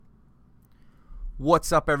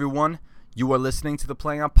What's up, everyone? You are listening to the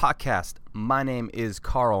Playing On Podcast. My name is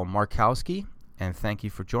Carl Markowski, and thank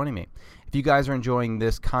you for joining me. If you guys are enjoying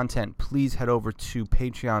this content, please head over to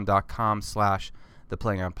patreon.com/the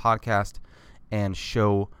Playing On Podcast and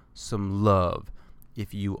show some love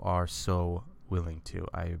if you are so willing to.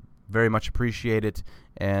 I very much appreciate it,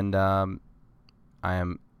 and I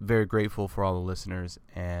am very grateful for all the listeners,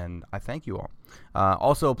 and I thank you all.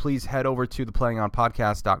 Also, please head over to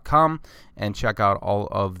theplayingonpodcast.com and check out all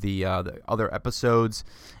of the other episodes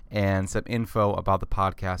and some info about the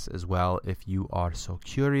podcast as well. If you are so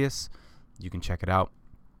curious, you can check it out.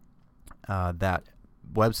 That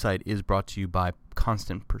website is brought to you by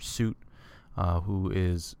Constant Pursuit, who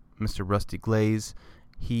is Mr. Rusty Glaze.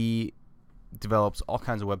 He develops all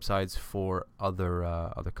kinds of websites for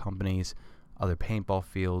other companies, other paintball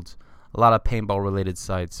fields, a lot of paintball-related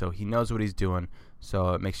sites, so he knows what he's doing.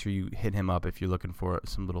 So make sure you hit him up if you're looking for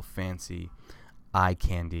some little fancy eye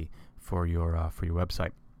candy for your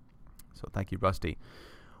website. So thank you, Rusty.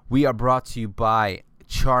 We are brought to you by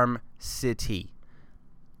Charm City.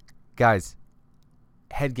 Guys,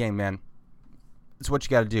 head game, man. It's what you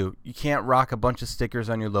got to do. You can't rock a bunch of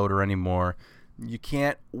stickers on your loader anymore. You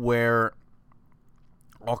can't wear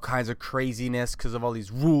all kinds of craziness because of all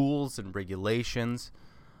these rules and regulations.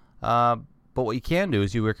 But what you can do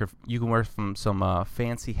is you can wear some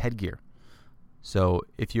fancy headgear. So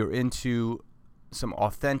if you're into some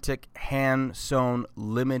authentic hand-sewn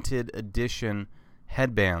limited edition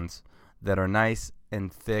headbands that are nice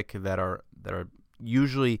and thick, that are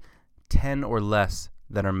usually 10 or less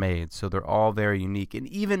that are made, so they're all very unique. And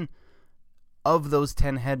even of those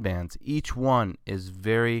 10 headbands, each one is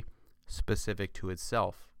very specific to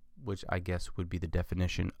itself, which I guess would be the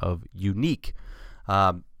definition of unique.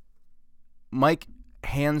 Mike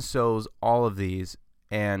hand sews all of these,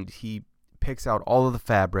 and he picks out all of the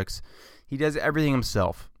fabrics. He does everything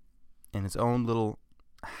himself in his own little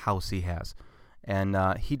house he has, and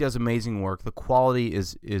he does amazing work. The quality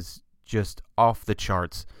is just off the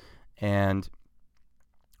charts, and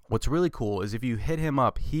what's really cool is if you hit him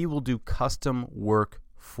up, he will do custom work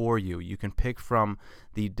for you. You can pick from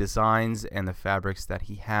the designs and the fabrics that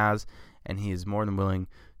he has, and he is more than willing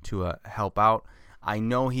to help out. I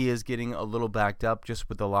know he is getting a little backed up just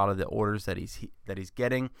with a lot of the orders that he's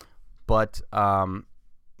getting, but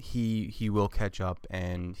he will catch up,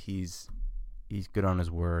 and he's good on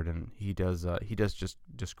his word, and he does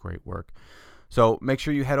just great work. So make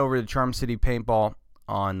sure you head over to Charm City Paintball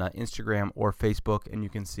on Instagram or Facebook, and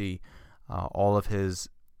you can see all of his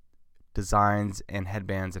designs and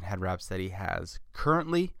headbands and head wraps that he has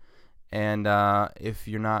currently. And if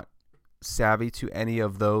you're not savvy to any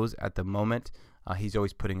of those at the moment, he's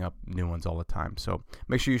always putting up new ones all the time. So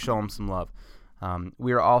make sure you show him some love.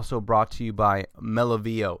 We are also brought to you by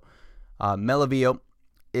Melavio. Melavio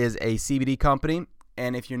is a CBD company,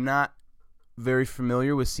 and if you're not very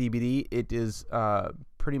familiar with CBD, it is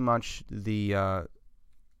pretty much the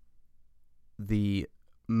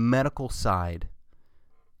medical side,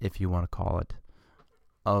 if you want to call it,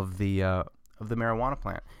 of the marijuana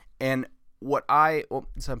plant. And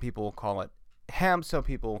some people will call it hemp, some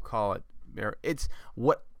people will call it. It's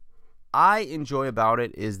what I enjoy about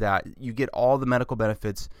it is that you get all the medical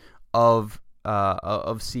benefits of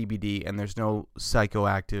CBD, and there's no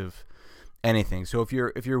psychoactive anything. So if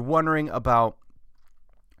you're wondering about,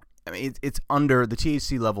 I mean, it's under the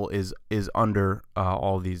THC level is under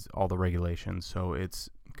all the regulations, so it's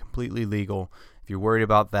completely legal. If you're worried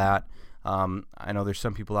about that, I know there's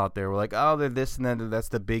some people out there who are like, oh, they're this and that. That's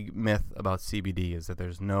the big myth about CBD, is that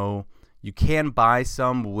you can buy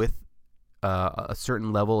some with a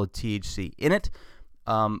certain level of THC in it,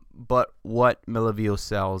 but what Melavio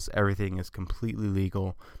sells, everything is completely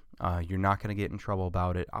legal. You're not going to get in trouble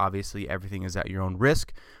about it. Obviously, everything is at your own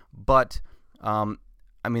risk, but I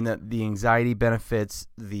mean, the anxiety benefits,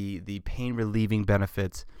 the pain relieving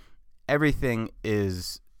benefits, everything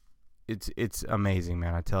is it's amazing,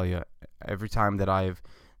 man. I tell you, every time that I've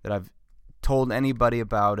told anybody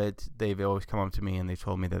about it, they've always come up to me and they've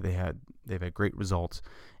told me that they've had great results,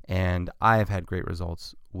 and I have had great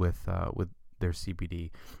results with their CBD.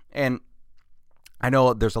 And I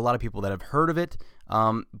know there's a lot of people that have heard of it,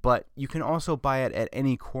 but you can also buy it at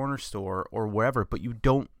any corner store or wherever, but you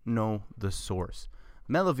don't know the source.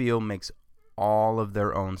 Melavio makes all of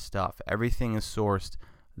their own stuff. Everything is sourced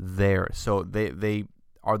there, so they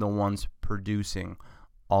are the ones producing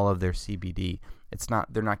all of their CBD.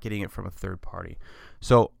 They're not getting it from a third party.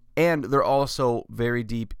 So, and they're also very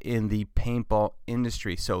deep in the paintball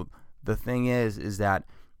industry. So the thing is that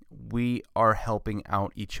we are helping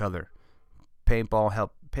out each other.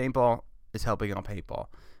 Paintball is helping out paintball.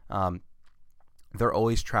 they're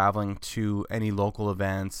always traveling to any local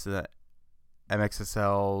events,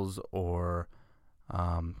 MXSLs or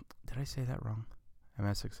did I say that wrong?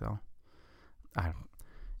 MSXL?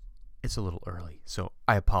 It's a little early, so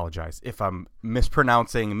I apologize if I'm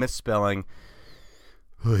mispronouncing, misspelling.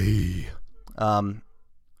 But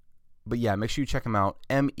yeah, make sure you check them out,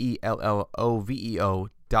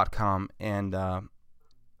 MELLOVEO.com, and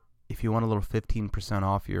if you want a little 15%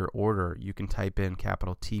 off your order, you can type in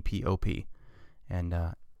capital TPOP, and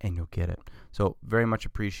you'll get it. So very much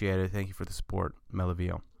appreciated. Thank you for the support,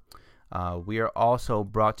 Melavio. We are also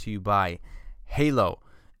brought to you by Halo.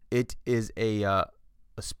 It is a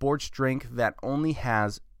sports drink that only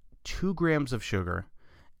has 2 grams of sugar,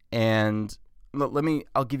 and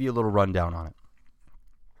I'll give you a little rundown on it.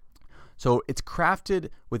 So it's crafted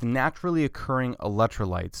with naturally occurring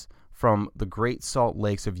electrolytes from the Great Salt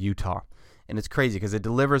Lakes of Utah. And it's crazy because it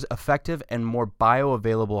delivers effective and more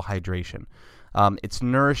bioavailable hydration. It's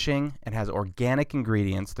nourishing and has organic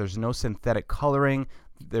ingredients. There's no synthetic coloring.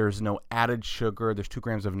 There's no added sugar. There's 2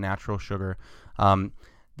 grams of natural sugar.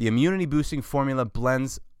 The immunity-boosting formula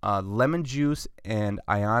blends lemon juice and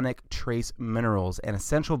ionic trace minerals and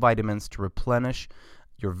essential vitamins to replenish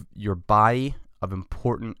your body of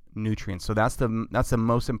important nutrients. So that's the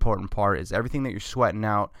most important part, is everything that you're sweating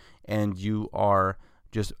out and you are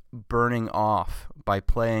just burning off by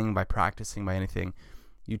playing, by practicing, by anything.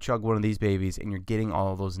 You chug one of these babies and you're getting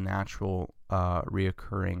all of those natural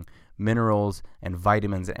reoccurring minerals and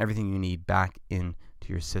vitamins and everything you need back into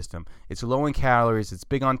your system. It's low in calories, it's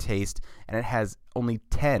big on taste, and it has only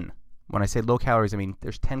 10. When I say low calories, I mean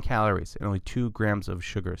there's 10 calories and only 2 grams of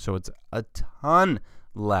sugar. So it's a ton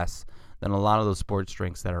less than a lot of those sports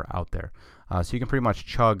drinks that are out there. So you can pretty much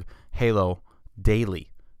chug Halo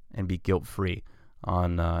daily and be guilt-free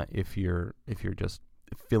on if you're just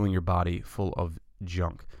filling your body full of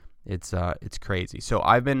junk. It's crazy. So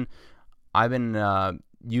I've been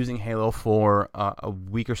using Halo for a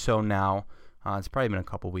week or so now. It's probably been a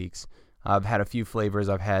couple weeks. I've had a few flavors.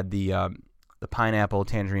 I've had the pineapple,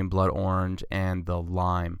 tangerine, blood orange, and the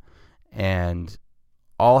lime, and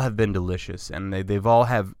all have been delicious. And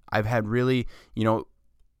I've had really,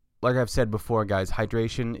 like I've said before, guys,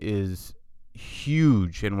 hydration is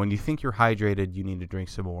huge. And when you think you're hydrated, you need to drink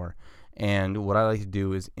some more. And what I like to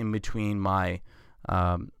do is, in between my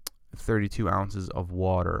 32 ounces of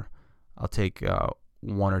water, I'll take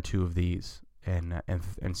 1 or 2 of these and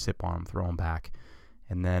sip on them, throw them back,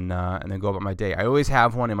 and then go about my day. I always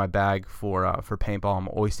have one in my bag for paintball. I'm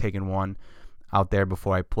always taking one out there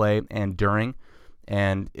before I play and during,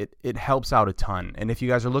 and it helps out a ton. And if you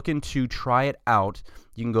guys are looking to try it out,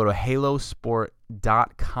 you can go to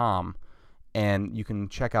halosport.com and you can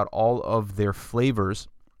check out all of their flavors.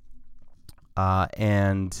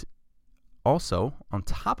 And also, on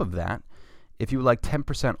top of that, if you would like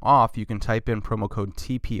 10% off, you can type in promo code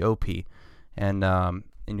TPOP, and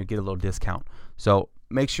you'll get a little discount. So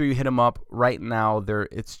make sure you hit them up right now.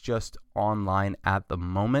 It's just online at the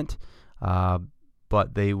moment,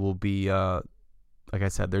 but they will be, like I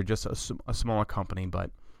said, they're just a smaller company,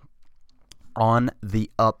 but on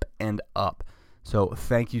the up and up. So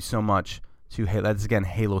thank you so much to that's again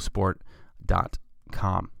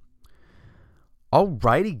halosport.com.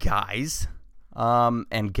 Alrighty, guys,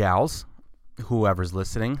 and gals, whoever's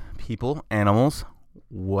listening, people, animals,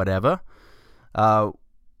 whatever.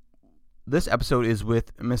 This episode is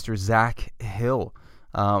with Mr. Zach Hill.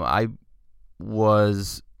 I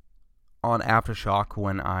was on Aftershock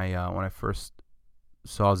when I first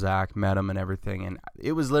saw Zach, met him and everything, and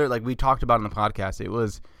it was literally like we talked about in the podcast. It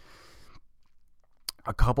was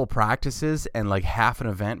a couple practices and like half an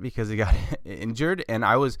event because he got injured, and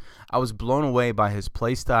I was blown away by his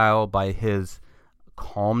play style, by his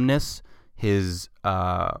calmness, his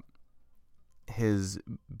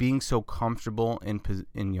being so comfortable in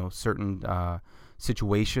certain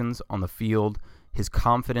situations on the field, his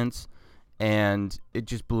confidence, and it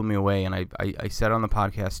just blew me away. And I said on the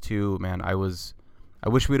podcast too, man, I wish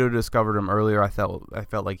we would have discovered him earlier. I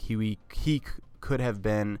felt like he could have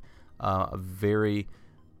been a very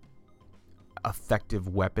effective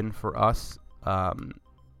weapon for us.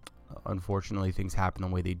 Unfortunately, things happen the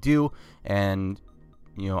way they do, and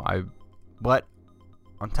but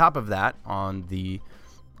on top of that, on the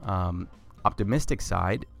optimistic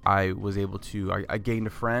side, I was able to I gained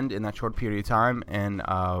a friend in that short period of time, and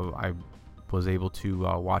I was able to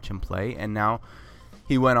watch him play. And now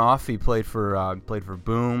he went off. He played for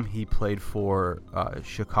Boom. He played for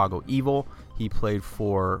Chicago Evil. He played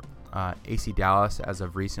for AC Dallas as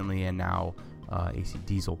of recently, and now AC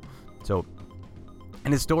Diesel. So,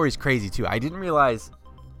 and his story is crazy too. I didn't realize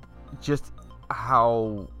just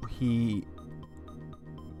how he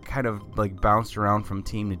kind of like bounced around from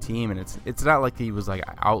team to team, and it's not like he was like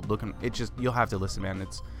out looking. It just, you'll have to listen, man.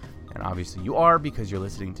 And obviously you are, because you're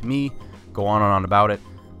listening to me go on and on about it.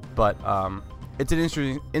 But it's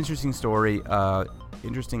an interesting story.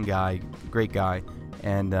 Interesting guy, great guy,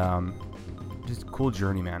 and just a cool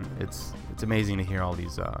journey, man. It's amazing to hear all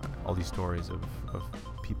these stories of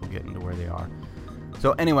people getting to where they are.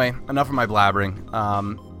 So anyway, enough of my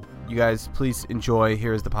blabbering. You guys, please enjoy.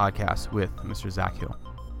 Here's the podcast with Mr. Zach Hill.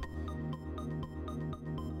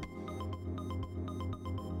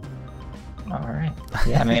 All right.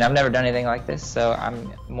 Yeah, I mean, I've never done anything like this, so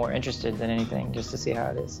I'm more interested than anything just to see how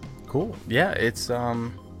it is. Cool. Yeah, it's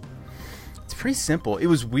pretty simple. It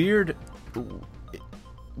was weird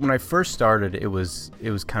when I first started. It was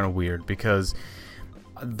kind of weird because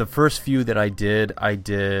the first few that I did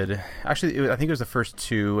actually, I think it was the first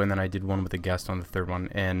two, and then I did one with a guest on the third one.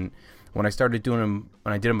 And when I started doing them,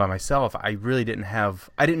 when I did them by myself, I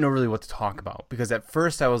didn't know really what to talk about, because at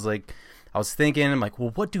first I was thinking, I'm like,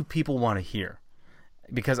 well, what do people want to hear?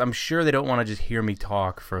 Because I'm sure they don't want to just hear me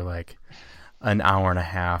talk for like an hour and a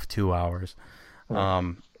half, 2 hours.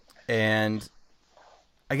 And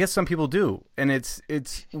I guess some people do. And it's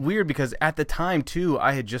weird because at the time too,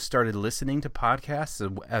 I had just started listening to podcasts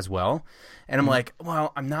as well. And I'm like,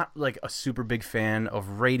 well, I'm not like a super big fan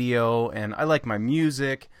of radio, and I like my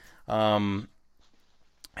music. And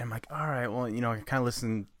I'm like, all right, well, I kind of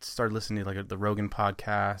started listening to like the Rogan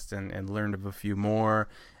podcast and learned of a few more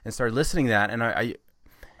and started listening to that. And I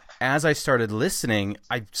as I started listening,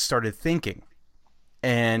 I started thinking,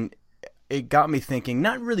 and it got me thinking,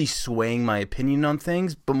 not really swaying my opinion on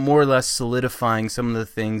things, but more or less solidifying some of the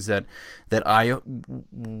things that I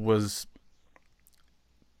was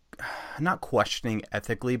not questioning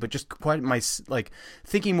ethically, but just quite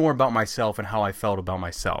thinking more about myself and how I felt about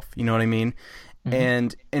myself. You know what I mean?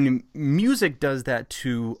 Mm-hmm. And music does that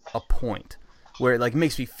to a point where it like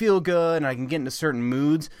makes me feel good and I can get into certain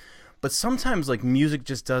moods, but sometimes like music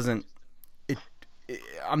just doesn't.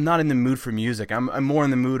 I'm not in the mood for music. I'm more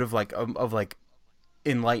in the mood of like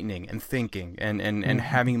enlightening and thinking and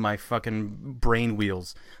having my fucking brain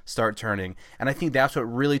wheels start turning. And I think that's what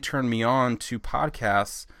really turned me on to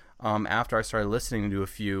podcasts. After I started listening to a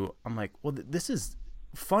few, I'm like, well, this is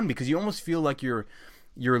fun, because you almost feel like you're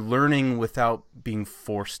learning without being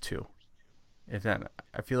forced to.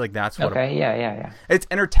 I feel like that's what. Okay. Yeah. It's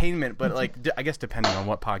entertainment, but like I guess depending on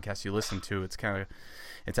what podcast you listen to, it's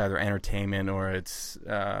either entertainment or it's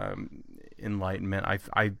enlightenment.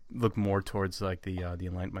 I look more towards like the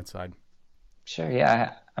enlightenment side. Sure.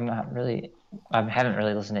 Yeah. I haven't really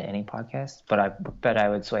listened to any podcasts, but I bet I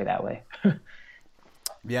would sway that way.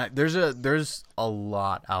 Yeah. There's a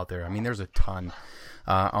lot out there. I mean, there's a ton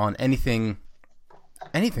on anything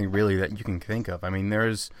really that you can think of. I mean,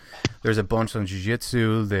 there's a bunch on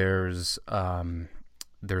jiu-jitsu. There's some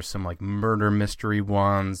like murder mystery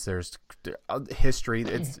ones. There's history.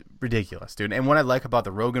 It's ridiculous, dude. And what I like about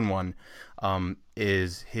the Rogan one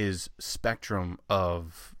is his spectrum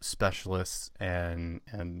of specialists and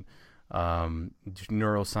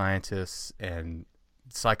neuroscientists and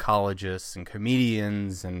psychologists and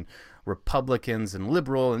comedians and Republicans and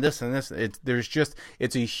liberal and this and this.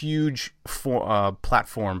 It's a huge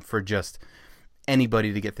platform for just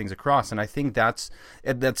anybody to get things across. And I think that's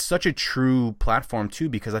such a true platform too,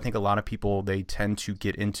 because I think a lot of people, they tend to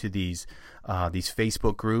get into these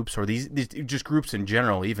Facebook groups or these just groups in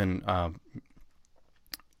general, even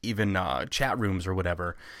chat rooms or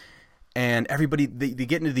whatever. And everybody, they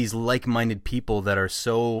get into these like-minded people that are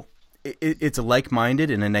so. It's a like-minded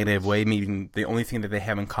in a negative way, meaning the only thing that they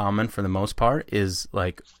have in common for the most part is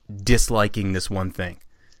like disliking this one thing,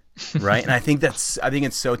 right? And I think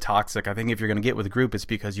it's so toxic. I think if you're going to get with a group, it's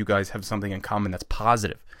because you guys have something in common that's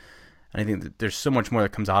positive. And I think that there's so much more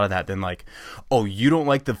that comes out of that than like, oh, you don't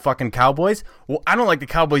like the fucking Cowboys? Well, I don't like the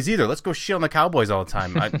Cowboys either. Let's go shit on the Cowboys all the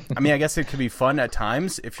time. I mean, I guess it could be fun at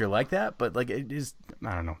times if you're like that, but like it is,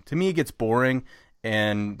 I don't know. To me, it gets boring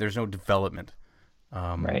and there's no development.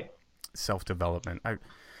 Right. Self-development.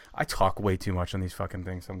 I talk way too much on these fucking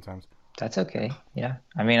things sometimes. That's okay. Yeah.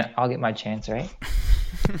 I mean, I'll get my chance, right?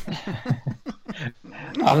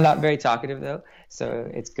 I'm not very talkative though,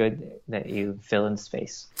 so it's good that you fill in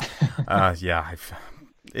space. Yeah.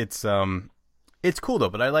 It's cool though,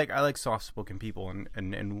 but I like soft-spoken people,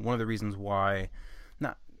 and one of the reasons why,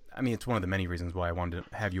 it's one of the many reasons why I wanted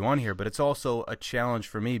to have you on here, but it's also a challenge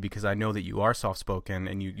for me because I know that you are soft-spoken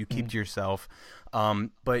and you keep to yourself,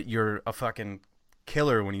 but you're a fucking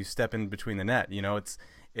killer when you step in between the net. You know, it's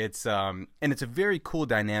and it's a very cool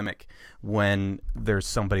dynamic when there's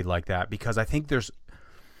somebody like that, because I think there's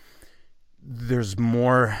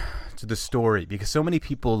more to the story, because so many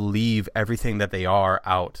people leave everything that they are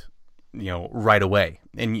out, right away.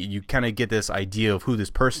 And you kind of get this idea of who this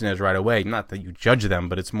person is right away. Not that you judge them,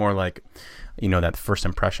 but it's more like, that first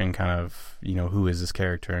impression kind of, who is this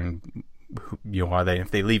character and who are they?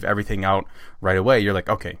 If they leave everything out right away, you're like,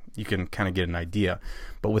 okay, you can kind of get an idea.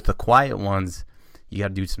 But with the quiet ones, you got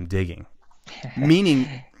to do some digging. Meaning,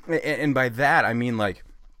 and by that, I mean, like,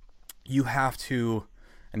 you have to,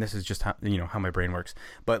 and this is just how, how my brain works.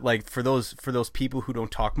 But like for those people who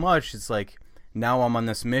don't talk much, it's like, now I'm on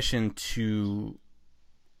this mission to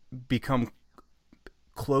become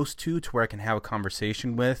close to where I can have a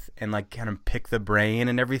conversation with and like kind of pick the brain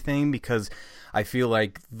and everything, because I feel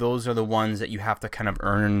like those are the ones that you have to kind of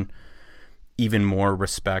earn even more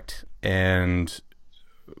respect and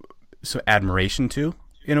so admiration to,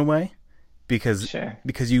 in a way, because Sure.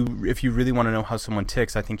 because if you really want to know how someone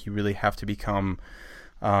ticks, I think you really have to become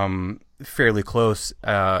fairly close,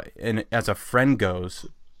 and as a friend goes,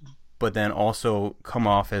 but then also come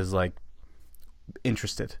off as like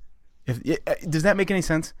interested. Does that make any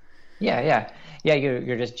sense? Yeah.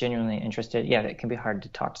 You're just genuinely interested. Yeah, it can be hard to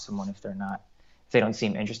talk to someone if they don't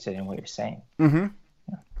seem interested in what you're saying. Mm-hmm.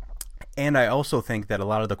 Yeah. And I also think that a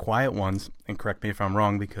lot of the quiet ones, and correct me if I'm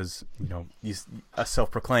wrong, because he's a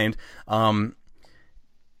self-proclaimed,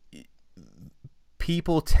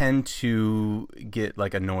 people tend to get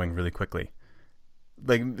like annoying really quickly.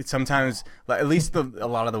 Like sometimes, at least a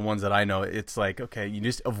lot of the ones that I know, it's like, okay, you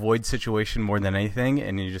just avoid situation more than anything,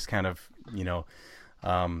 and you just kind of,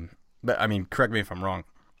 but I mean, correct me if I'm wrong.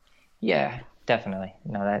 Yeah, definitely.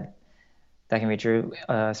 No, that can be true,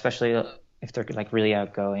 especially if they're like really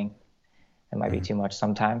outgoing. It might be too much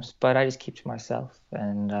sometimes, but I just keep to myself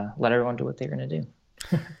and let everyone do what they're gonna do.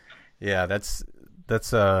 Yeah, that's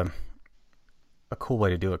a cool way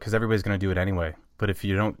to do it, because everybody's gonna do it anyway. But if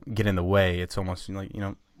you don't get in the way, it's almost like,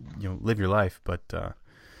 live your life. But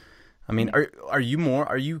I mean, are you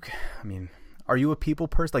a people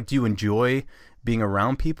person? Like, do you enjoy being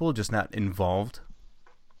around people, just not involved?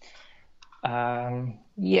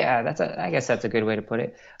 Yeah, I guess that's a good way to put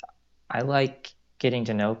it. I like getting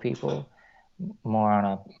to know people more on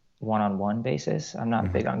a one-on-one basis. I'm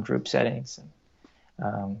not big on group settings.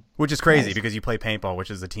 Which is crazy, because you play paintball, which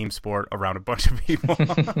is a team sport around a bunch of people.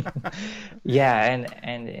 Yeah,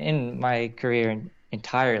 and in my career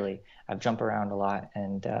entirely, I've jumped around a lot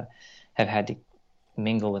and have had to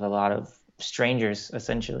mingle with a lot of strangers,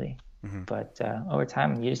 essentially. Mm-hmm. But over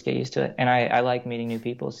time, you just get used to it. And I like meeting new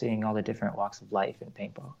people, seeing all the different walks of life in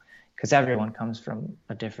paintball, because everyone comes from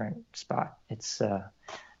a different spot. It's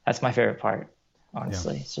that's my favorite part,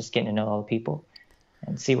 honestly. Yeah. It's just getting to know all the people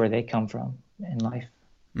and see where they come from in life.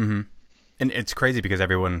 Mm-hmm. And it's crazy because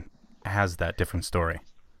everyone has that different story.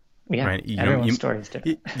 Yeah, right? Everyone's story is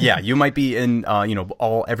different. Yeah, you might be in,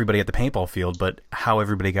 everybody at the paintball field, but how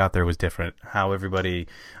everybody got there was different. How everybody,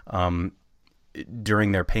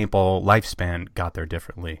 during their paintball lifespan, got there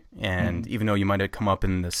differently. And even though you might have come up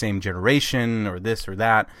in the same generation or this or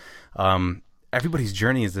that, everybody's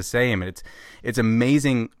journey is the same. And it's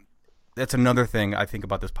amazing. That's another thing I think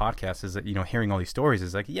about this podcast is that, hearing all these stories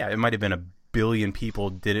is like, yeah, it might have been 1 billion people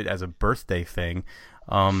did it as a birthday thing.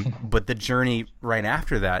 But the journey right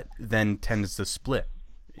after that then tends to split,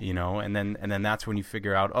 and then that's when you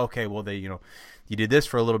figure out, okay, well, you did this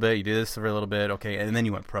for a little bit, you did this for a little bit, okay, and then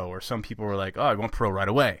you went pro. Or some people were like, oh, I went pro right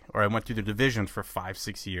away, or I went through the divisions for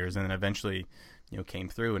 5-6 years, and then eventually, came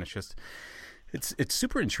through. And it's just, it's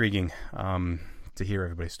super intriguing to hear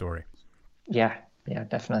everybody's story. Yeah,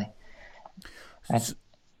 definitely.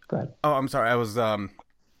 Go ahead. Oh, I'm sorry. I was going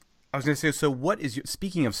to say, so what is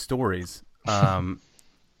speaking of stories, and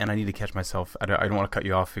I need to catch myself. I don't want to cut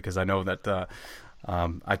you off because I know that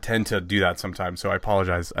I tend to do that sometimes, so I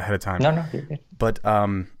apologize ahead of time. No, you're good. But,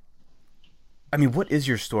 what is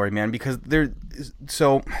your story, man? Because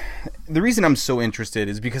so the reason I'm so interested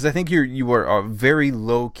is because I think you are a very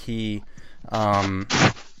low-key,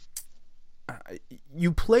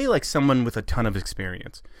 you play like someone with a ton of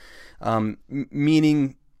experience,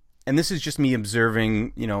 meaning... And this is just me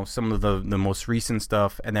observing, some of the most recent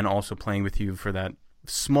stuff, and then also playing with you for that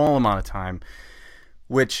small amount of time,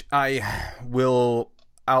 which I will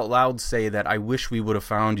out loud say that I wish we would have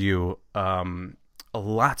found you a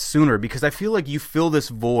lot sooner, because I feel like you fill this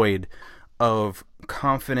void of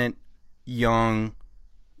confident, young,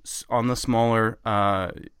 on the smaller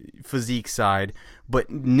physique side, but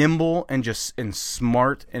nimble and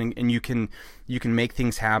smart, and you can make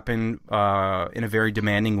things happen in a very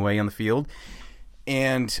demanding way on the field.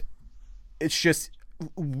 And it's just,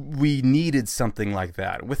 we needed something like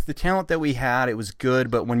that. With the talent that we had, it was good,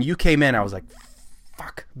 but when you came in, I was like,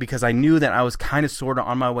 fuck, because I knew that I was kind of sort of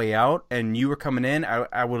on my way out, and you were coming in.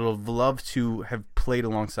 I would have loved to have played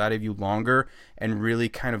alongside of you longer and really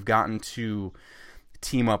kind of gotten to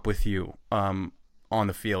team up with you on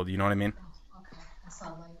the field. You know what I mean? Okay, I saw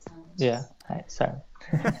lights on. Yeah. Hi, sorry.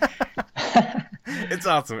 It's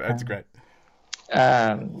awesome. That's great.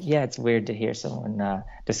 Yeah, it's weird to hear someone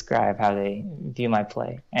describe how they view my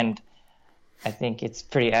play, and I think it's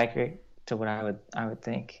pretty accurate to what I would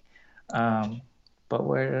think. But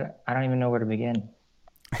I don't even know where to begin.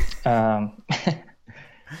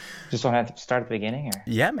 Just want to have to start at the beginning, or?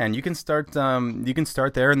 Yeah, man, you can start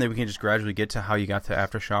there, and then we can just gradually get to how you got to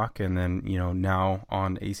Aftershock, and then now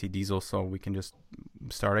on AC Diesel, so we can just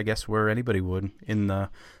start, I guess, where anybody would in the.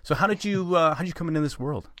 So how did you come into this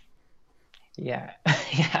world? Yeah,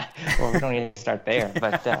 yeah. Well, we don't need to start there,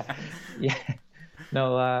 but yeah,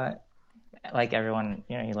 no. Like everyone,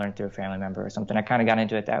 you learn through a family member or something. I kind of got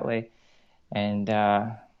into it that way, and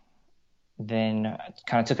then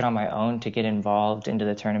kind of took it on my own to get involved into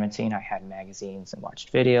the tournament scene. I had magazines and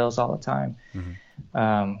watched videos all the time,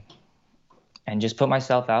 and just put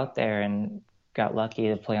myself out there and got lucky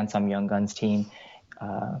to play on some Young Guns team.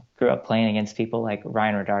 Grew up playing against people like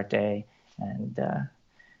Ryan Rodarte and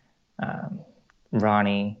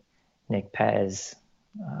Ronnie, Nick Pez.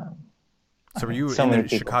 So were you so in the many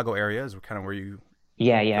people. Chicago area? Is kind of where you?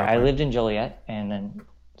 Yeah. I lived in Joliet, and then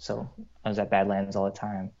so I was at Badlands all the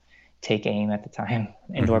time. Take Aim at the time,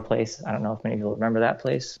 indoor place. I don't know if many people remember that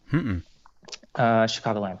place.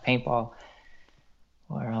 Chicagoland Paintball.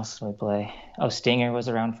 Where else did we play? Oh, Stinger was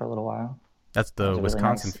around for a little while. That's the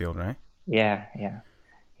Wisconsin nice field, right? Yeah.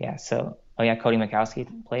 So, Cody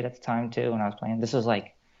Mikowski played at the time too when I was playing. This was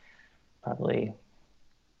like probably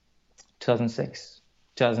 2006,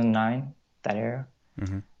 2009, that era.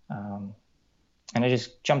 And I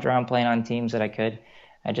just jumped around playing on teams that I could.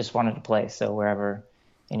 I just wanted to play, so wherever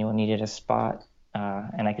anyone needed a spot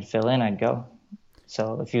and I could fill in, I'd go.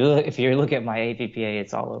 So if you look at my APPA,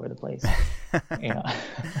 it's all over the place.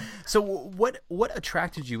 So what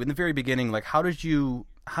attracted you in the very beginning? Like, how did you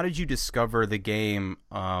discover the game,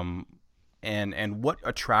 and what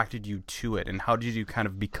attracted you to it, and how did you kind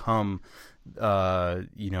of become, I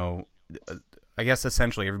guess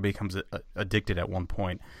essentially everybody becomes addicted at one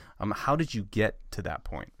point. How did you get to that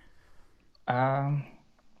point?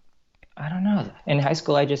 I don't know. In high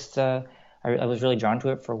school, I just I was really drawn to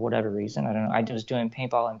it for whatever reason. I don't know. I was doing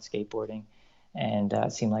paintball and skateboarding, and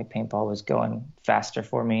it seemed like paintball was going faster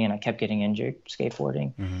for me, and I kept getting injured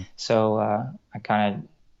skateboarding. So I kind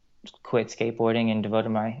of quit skateboarding and devoted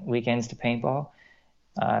my weekends to paintball.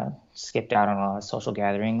 Skipped out on a lot of social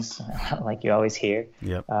gatherings, like you always hear.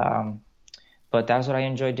 Yep. But that was what I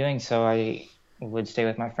enjoyed doing. So I would stay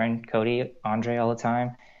with my friend Cody, Andre all the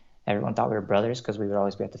time. Everyone thought we were brothers because we would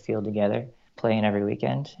always be at the field together, playing every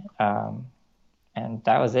weekend. And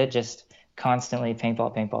that was it, just constantly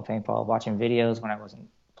paintball, watching videos when I wasn't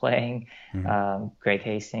playing. Greg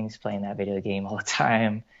Hastings playing that video game all the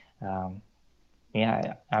time.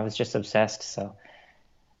 I was just obsessed. So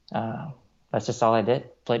that's just all I did.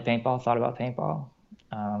 Played paintball, thought about paintball.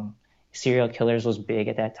 Serial Killers was big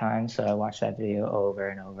at that time, so I watched that video over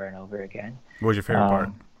and over and over again. What was your favorite part?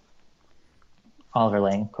 Oliver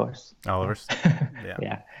Lane, of course. Oliver's? Yeah.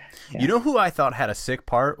 Yeah. You know who I thought had a sick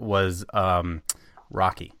part was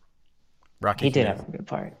Rocky. Rocky. He did have a good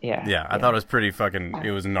part. Yeah. Yeah, I thought it was pretty fucking.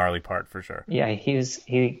 It was a gnarly part for sure. Yeah,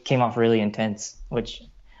 he came off really intense, which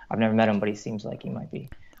I've never met him, but he seems like he might be.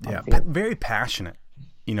 Yeah, very passionate.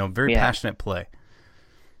 Very passionate play.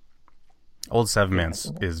 Old Seven Man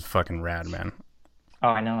is fucking rad, man. Oh,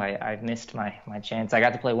 I know. I missed my chance. I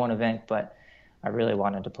got to play one event, but I really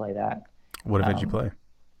wanted to play that. What event did you play?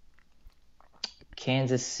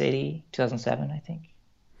 Kansas City, 2007, I think,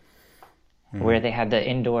 where they had the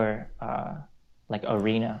indoor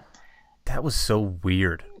arena. That was so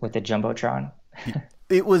weird. With the Jumbotron.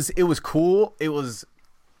 It was cool. It was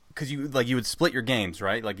because you would split your games,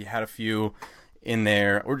 right? Like you had a few in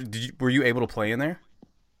there, or were you able to play in there?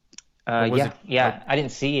 Yeah. I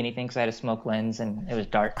didn't see anything because I had a smoke lens and it was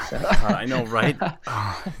dark. So. I know, right?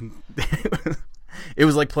 It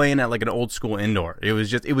was like playing at like an old school indoor. It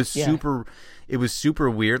was super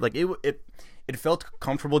weird. Like it felt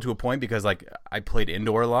comfortable to a point because like I played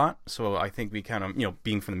indoor a lot. So I think we kind of,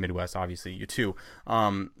 being from the Midwest, obviously you too.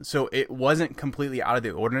 So it wasn't completely out of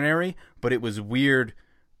the ordinary, but it was weird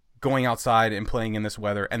going outside and playing in this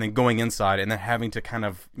weather and then going inside and then having to kind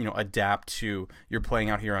of, adapt to you're playing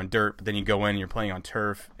out here on dirt, but then you go in and you're playing on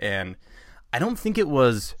turf. And I don't think it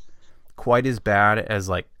was quite as bad as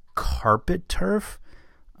like carpet turf.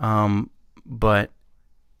 But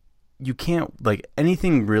you can't, like,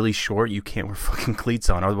 anything really short, you can't wear fucking cleats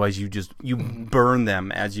on. Otherwise, you burn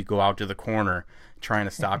them as you go out to the corner trying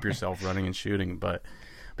to stop yourself running and shooting. But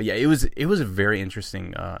yeah, it was a very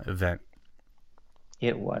interesting event.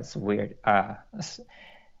 It was weird.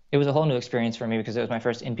 It was a whole new experience for me because it was my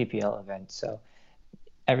first NPPL event. So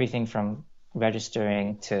everything from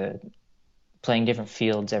registering to playing different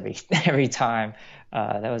fields every time,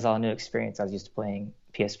 that was all a new experience. I was used to playing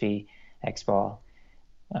PSP, X-Ball.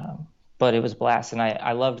 But it was a blast, and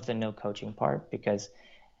I loved the no coaching part because,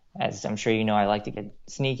 as I'm sure you know, I like to get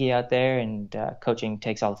sneaky out there, and coaching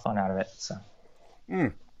takes all the fun out of it. So,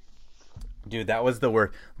 Dude, that was the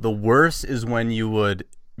worst. The worst is when you would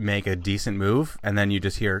make a decent move, and then you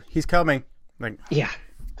just hear, he's coming. Like, yeah.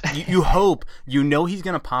 you hope, you know he's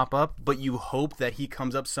going to pop up, but you hope that he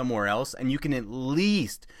comes up somewhere else, and you can at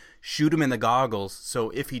least shoot him in the goggles. So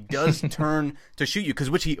if he does turn to shoot you, because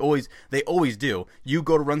they always do, you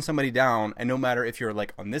go to run somebody down, and no matter if you're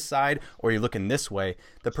like on this side or you're looking this way,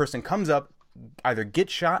 the person comes up, either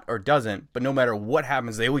gets shot or doesn't, but no matter what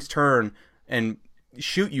happens, they always turn and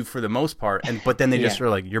shoot you for the most part, but then they just are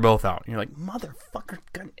like, you're both out. And you're like, motherfucker.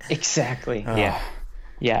 Exactly. Yeah.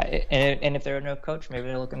 Yeah, and if there are no coach, maybe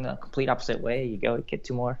they're looking the complete opposite way. You go get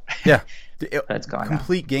two more. Yeah. But it's gone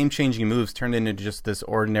complete game-changing moves turned into just this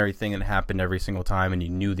ordinary thing that happened every single time, and you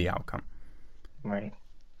knew the outcome. Right.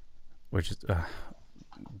 Which is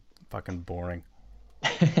fucking boring.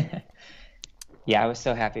 Yeah, I was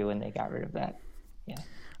so happy when they got rid of that. Yeah.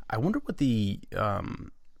 I wonder what the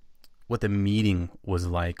meeting was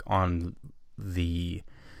like on the...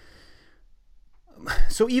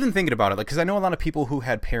 So even thinking about it, like, because I know a lot of people who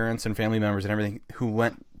had parents and family members and everything who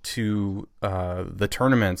went to the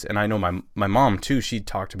tournaments, and I know my mom too. She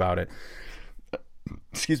talked about it.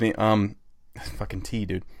 Excuse me. Fucking tea,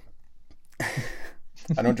 dude.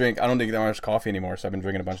 I don't drink that much coffee anymore, so I've been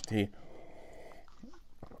drinking a bunch of tea.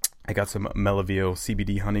 I got some Melavio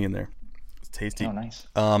CBD honey in there. It's tasty. Oh, nice.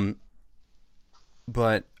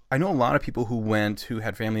 But I know a lot of people who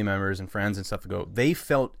had family members and friends and stuff to go. They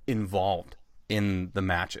felt involved in the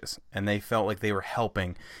matches, and they felt like they were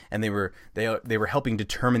helping, and they were helping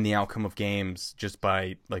determine the outcome of games just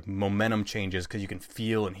by like momentum changes, because you can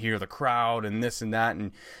feel and hear the crowd and this and that,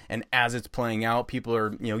 and as it's playing out, people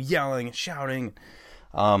are yelling and shouting.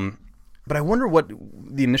 But I wonder what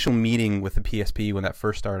the initial meeting with the PSP when that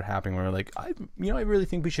first started happening, where like I really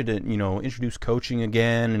think we should introduce coaching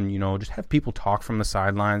again, and just have people talk from the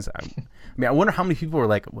sidelines. I mean, I wonder how many people were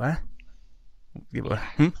like, what?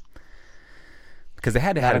 Because they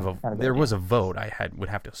had to have there was a vote. Would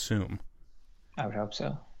have to assume. I would hope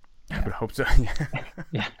so. I would hope so.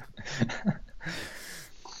 Yeah.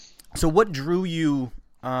 So what drew you?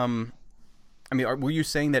 I mean, were you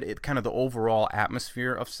saying that it kind of the overall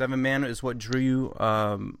atmosphere of Seven Man is what drew you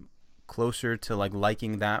closer to like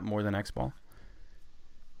liking that more than X-Ball?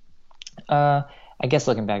 I guess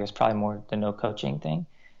looking back, it's probably more the no coaching thing.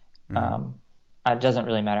 Mm-hmm. It doesn't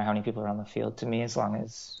really matter how many people are on the field to me, as long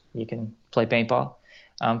as you can play paintball.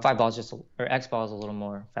 X-Ball is a little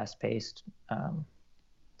more fast paced,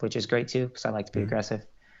 which is great too, because I like to be aggressive.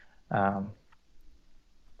 But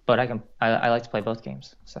I like to play both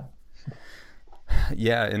games. So.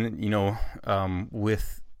 Yeah, and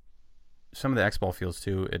with some of the X-Ball fields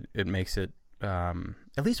too, it makes it at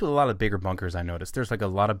least with a lot of bigger bunkers. I noticed there's like a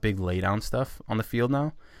lot of big laydown stuff on the field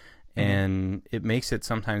now. And it makes it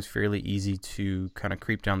sometimes fairly easy to kind of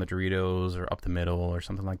creep down the Doritos or up the middle or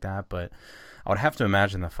something like that. But I would have to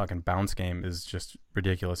imagine the fucking bounce game is just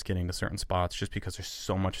ridiculous getting to certain spots just because there's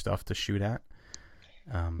so much stuff to shoot at.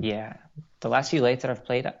 Yeah. The last few lates that I've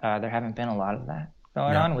played, there haven't been a lot of that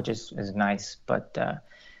going on, which is nice. But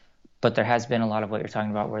there has been a lot of what you're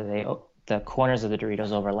talking about where the corners of the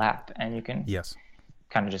Doritos overlap, and you can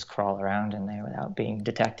kind of just crawl around in there without being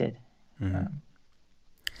detected. Mm-hmm.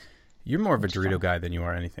 You're more of a Dorito guy than you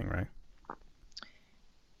are anything, right?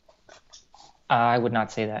 I would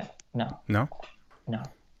not say that. No. No? No.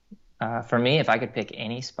 For me, if I could pick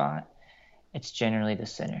any spot, it's generally the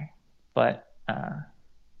center. But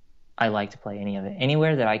I like to play any of it.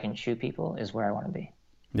 Anywhere that I can shoot people is where I want to be.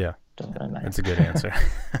 Yeah. Doesn't really matter. That's a good answer.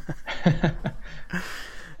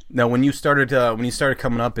 Now, when you started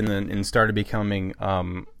coming up and started becoming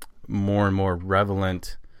more and more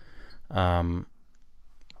relevant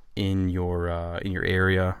in your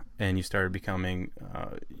area, and you started becoming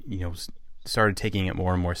started taking it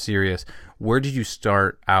more and more serious, where did you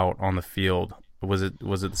start out on the field? Was it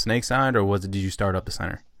the snake side, or did you start up the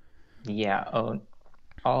center? Yeah,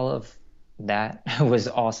 all of that was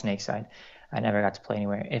all snake side. I never got to play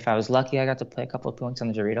anywhere. If I was lucky, I got to play a couple of points on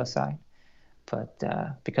the Dorito side, but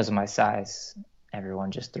because of my size,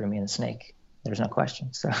 everyone just threw me in the snake. There's no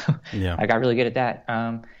question. So Yeah. I got really good at that.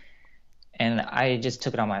 And I just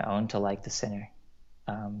took it on my own to like the center,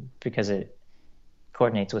 because it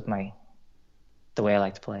coordinates with the way I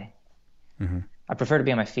like to play. Mm-hmm. I prefer to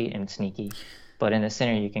be on my feet and sneaky, but in the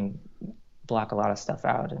center you can block a lot of stuff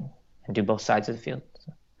out and do both sides of the field.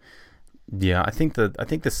 So. Yeah, I think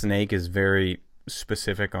the snake is very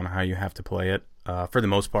specific on how you have to play it, for the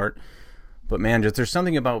most part. But man, just there's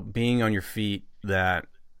something about being on your feet that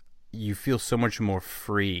you feel so much more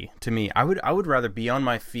free. To me, I would rather be on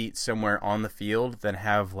my feet somewhere on the field than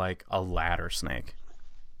have like a ladder snake.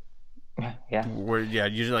 Yeah. Where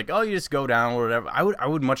you're like, oh, you just go down or whatever. I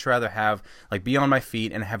would much rather have like be on my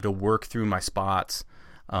feet and have to work through my spots,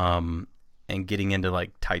 and getting into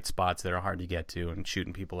like tight spots that are hard to get to and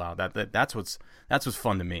shooting people out. That's what's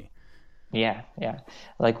fun to me. Yeah.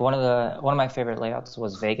 Like one of my favorite layouts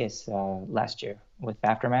was Vegas last year with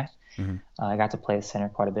Aftermath. Mm-hmm. I got to play the center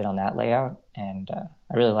quite a bit on that layout, and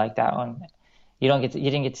I really liked that one. You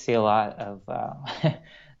didn't get to see a lot of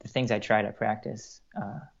the things I tried at practice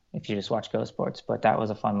if you just watch Go Sports, but that was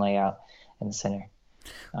a fun layout in the center.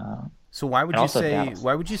 So why would you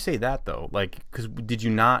say that though? Like, because did you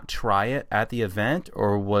not try it at the event,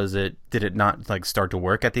 or did it not like start to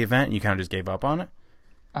work at the event and you kind of just gave up on it?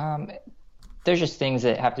 There's just things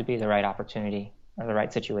that have to be the right opportunity or the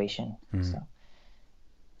right situation. Mm-hmm.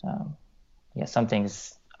 So, some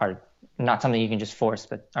things are not something you can just force,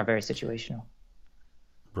 but are very situational.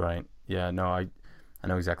 Right. Yeah. No, I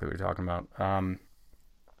know exactly what you're talking about.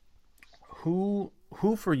 Who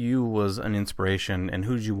for you was an inspiration, and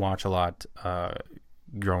who did you watch a lot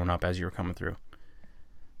growing up as you were coming through?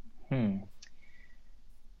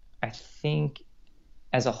 I think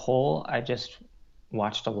as a whole, I just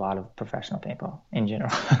watched a lot of professional paintball in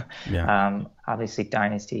general. Yeah. Obviously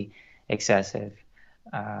Dynasty, Excessive,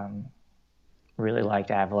 really liked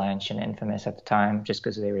Avalanche and Infamous at the time, just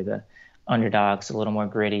because they were the underdogs, a little more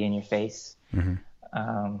gritty in your face.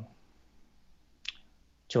 Mm-hmm.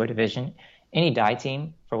 Joy Division, any die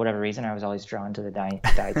team, for whatever reason, I was always drawn to the die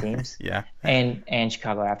teams. Yeah. And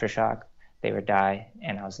Chicago Aftershock, they were die,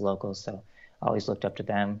 and I was local, so I always looked up to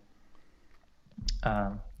them.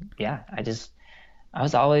 I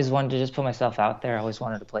was always wanted to just put myself out there. I always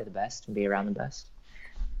wanted to play the best and be around the best.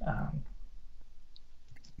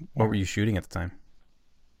 What were you shooting at the time?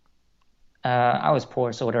 I was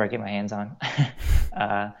poor, so whatever I get my hands on.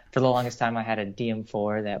 For the longest time, I had a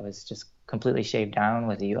DM4 that was just completely shaved down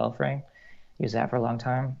with a UL frame. Used that for a long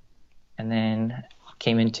time. And then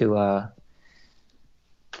came into a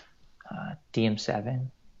DM7,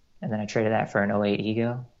 and then I traded that for an 08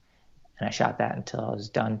 Ego, and I shot that until I was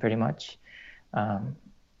done pretty much. That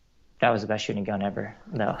was the best shooting gun ever,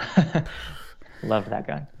 though. Loved that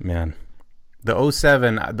gun. Man, the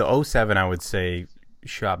 07 I would say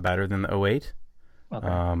shot better than the 08.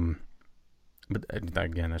 Okay. But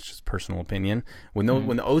again, that's just personal opinion. When the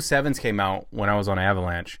 07s came out, when I was on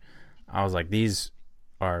Avalanche, I was like, these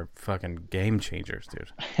are fucking game changers,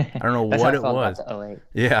 dude. I don't know what it was. About the 08.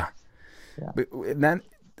 Yeah. Yeah. But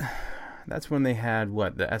that's when they had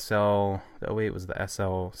what, the SL, the 08 was the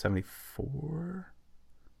SL74?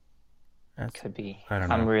 Could be. I don't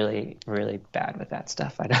know. I'm really, really bad with that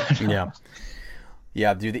stuff. I don't know.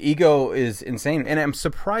 Yeah, dude, the Ego is insane. And I'm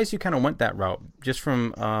surprised you kind of went that route, just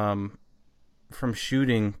from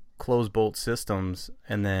shooting closed bolt systems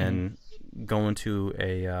and then going to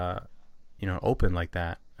a open like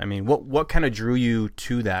that. I mean, what kind of drew you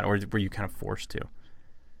to that, or were you kind of forced to?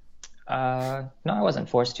 No, I wasn't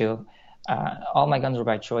forced to. All my guns were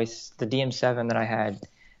by choice. The DM7 that I had,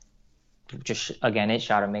 it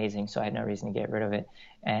shot amazing, so I had no reason to get rid of it.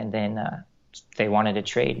 And then they wanted to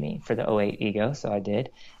trade me for the 08 Ego, so I did,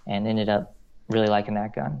 and ended up really liking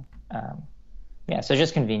that gun. So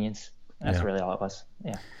just convenience. That's really all it was.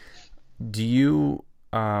 Yeah. Do you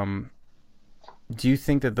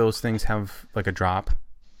think that those things have like a drop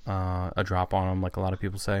on them, like a lot of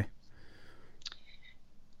people say?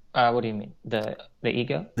 What do you mean? The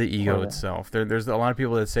Ego? The Ego itself. There's a lot of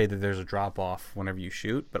people that say that there's a drop off whenever you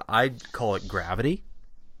shoot, but I call it gravity.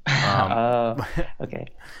 Okay.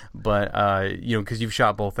 But because you've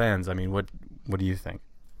shot both ends. I mean, what do you think?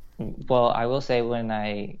 Well, I will say when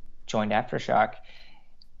I joined Aftershock,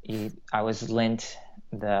 I was lent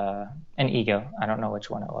an Ego. I don't know which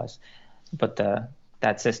one it was, but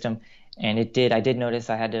that system, and I did notice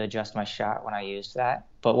I had to adjust my shot when I used that.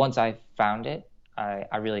 But once I found it,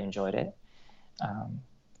 I really enjoyed it.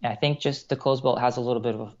 I think just the closed bolt has a little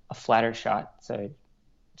bit of a flatter shot, so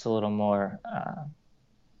it's a little more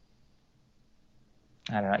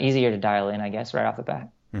I don't know, easier to dial in, I guess, right off the bat.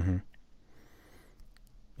 Mm-hmm.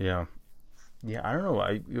 Yeah. Yeah, I don't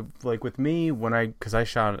know. Like with me because I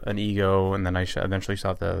shot an Ego and then eventually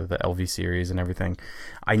shot the LV series and everything.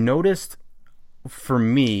 I noticed for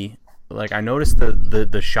me, like I noticed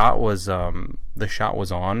the shot was on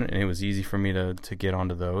and it was easy for me to get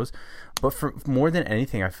onto those. But for more than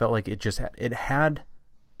anything, I felt like it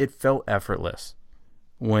felt effortless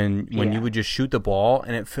when you would just shoot the ball,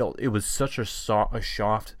 and it was such a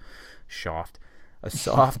soft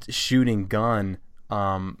shooting gun.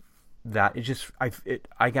 That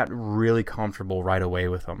I got really comfortable right away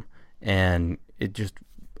with them, and it just,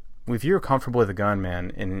 if you're comfortable with a gun,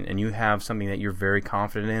 man, and you have something that you're very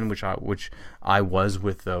confident in, which I was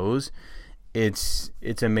with those, it's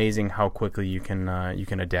amazing how quickly you can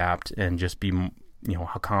adapt and just be,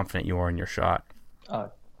 how confident you are in your shot. Oh,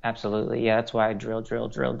 absolutely. Yeah, that's why I drill.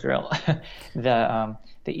 The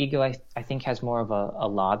Ego I think has more of a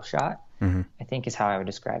lob shot. Mm-hmm. I think is how I would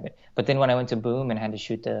describe it. But then when I went to Boom and had to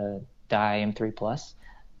shoot the Dye M3 Plus,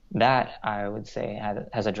 that I would say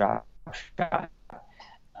has a drop shot.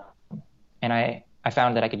 And I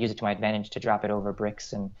found that I could use it to my advantage to drop it over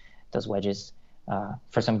bricks and those wedges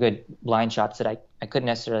for some good blind shots that I couldn't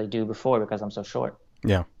necessarily do before because I'm so short.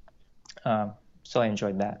 Yeah. So I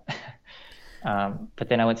enjoyed that. But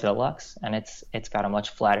then I went to the Lux, and it's got a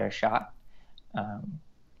much flatter shot.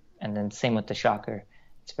 And then same with the Shocker.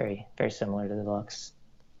 It's very, very similar to the Lux,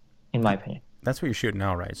 in my opinion. That's what you're shooting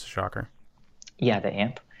now, right? It's a Shocker. Yeah, the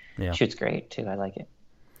amp. Yeah. Shoots great too. I like it.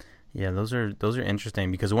 Yeah, those are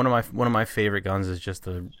interesting because one of my favorite guns is just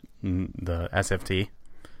the SFT,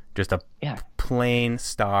 just a plain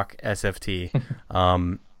stock SFT,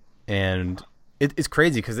 and it's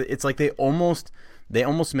crazy because it's like they almost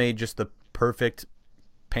made just the perfect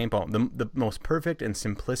paintball, the most perfect and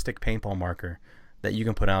simplistic paintball marker that you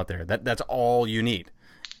can put out there. That's all you need.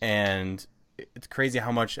 And it's crazy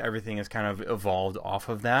how much everything has kind of evolved off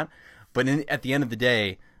of that. But at the end of the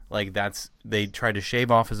day, like they tried to shave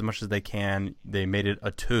off as much as they can. They made it a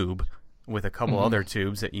tube with a couple other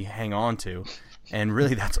tubes that you hang on to, and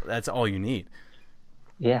really that's all you need.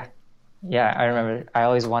 Yeah, I remember I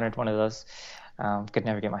always wanted one of those. Could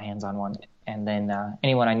never get my hands on one, and then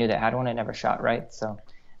anyone I knew that had one, it never shot right, so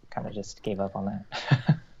kind of just gave up on that.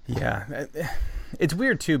 Yeah. It's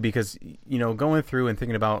weird too because going through and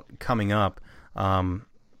thinking about coming up, and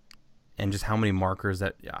just how many markers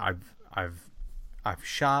that I've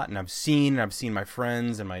shot and I've seen my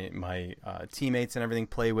friends and my teammates and everything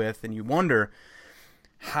play with, and you wonder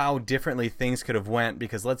how differently things could have went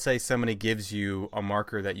because let's say somebody gives you a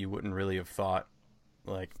marker that you wouldn't really have thought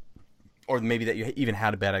like, or maybe that you even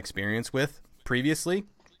had a bad experience with previously.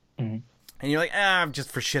 Mm-hmm. And you're like, just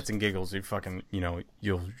for shits and giggles, you fucking,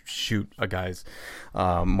 you'll shoot a guy's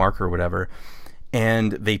marker or whatever,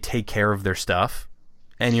 and they take care of their stuff,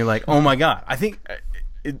 and you're like, oh my god, I think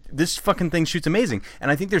this fucking thing shoots amazing. And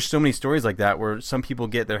I think there's so many stories like that where some people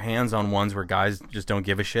get their hands on ones where guys just don't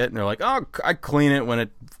give a shit, and they're like, oh, I clean it when it,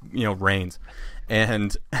 rains,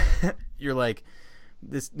 and you're like,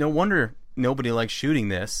 this. No wonder nobody likes shooting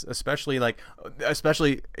this, especially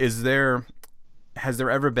has there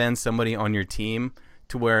ever been somebody on your team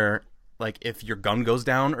to where, like, if your gun goes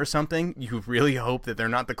down or something, you really hope that they're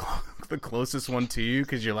not the closest one to you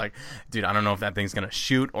because you're like, dude, I don't know if that thing's gonna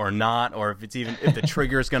shoot or not, or if the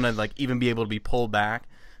trigger is gonna like even be able to be pulled back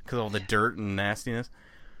because of all the dirt and nastiness.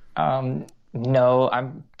 No,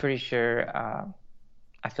 I'm pretty sure.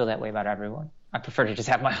 I feel that way about everyone. I prefer to just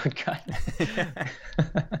have my own gun.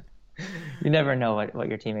 You never know what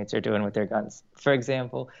your teammates are doing with their guns. For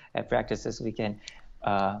example, at practice this weekend,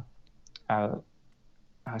 I was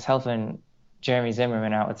helping Jeremy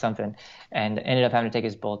Zimmerman out with something and ended up having to take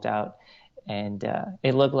his bolt out, and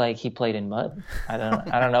it looked like he played in mud. I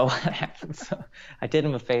don't know what happened. So I did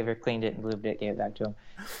him a favor, cleaned it and lubed it, gave it back to him.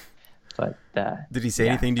 But did he say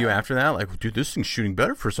anything to you after that? Like, dude, this thing's shooting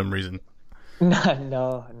better for some reason.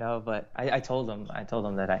 No. But I told him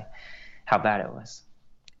that how bad it was.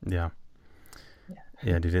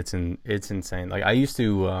 Yeah, dude, it's insane. Like I used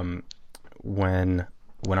to when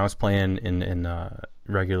I was playing in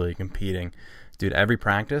regularly competing, dude, every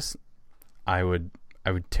practice I would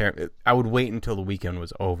wait until the weekend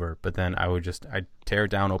was over, but then I'd tear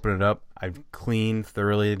it down, open it up, I'd clean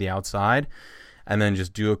thoroughly the outside, and then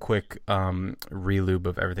just do a quick relube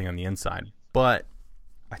of everything on the inside. But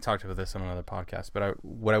I talked about this on another podcast, but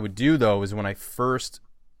what I would do though is when I first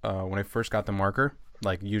got the marker,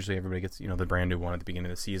 like usually everybody gets, the brand new one at the beginning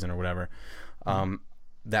of the season or whatever.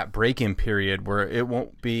 That break-in period where it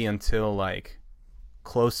won't be until like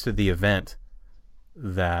close to the event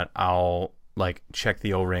that I'll like check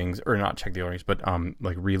the O-rings, or not check the O-rings, but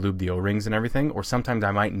like re-lube the O-rings and everything. Or sometimes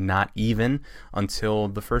I might not even until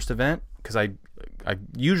the first event, because I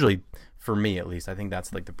usually, for me at least, I think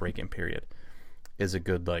that's like the break-in period is a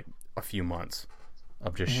good like a few months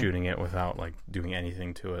of just shooting it without like doing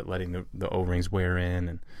anything to it, letting the O-rings wear in,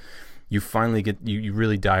 and you finally get you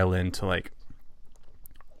really dial into like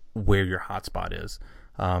where your hotspot is.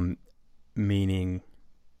 Meaning,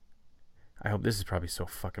 I hope this is probably so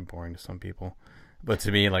fucking boring to some people, but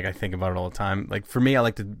to me, like, I think about it all the time. Like, for me, I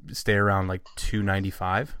like to stay around like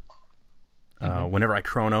 295 whenever I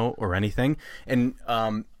chrono or anything. And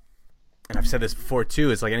I've said this before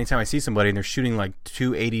too. It's like anytime I see somebody and they're shooting like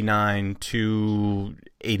 289,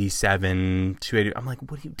 287, 280, I'm like,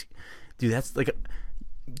 what do you do? Dude, that's like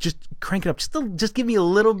just crank it up. Just give me a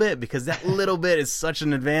little bit, because that little bit is such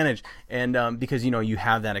an advantage. And because, you know, you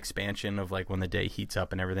have that expansion of like when the day heats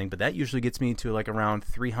up and everything. But that usually gets me to like around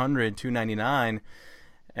 300, 299.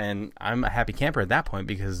 And I'm a happy camper at that point,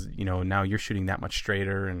 because, you know, now you're shooting that much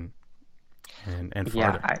straighter and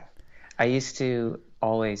farther. Yeah, I used to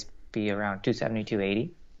always be around 270,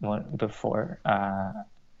 280 before, I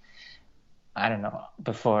don't know,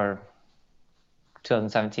 before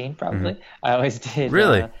 2017 probably. I always did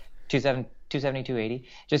really 270, 280,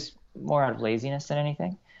 just more out of laziness than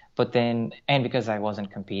anything. But then, and because I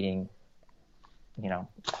wasn't competing, you know,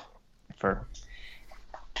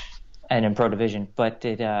 in pro division, but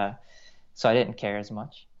so I didn't care as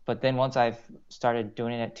much. But then once I've started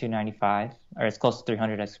doing it at 295 or as close to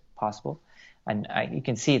 300 as possible, and you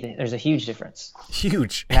can see that there's a huge difference.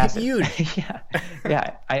 Huge. Huge. Yeah.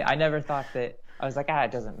 I never thought that. I was like,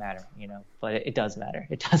 it doesn't matter, you know, but it does matter.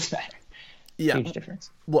 It does matter. Yeah. Huge difference.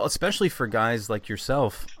 Well, especially for guys like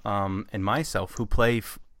yourself and myself who play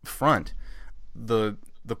front, the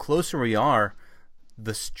closer we are,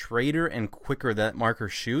 the straighter and quicker that marker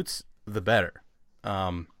shoots, the better.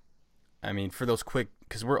 I mean, for those quick,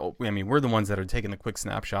 because we're the ones that are taking the quick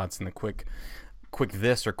snapshots and the quick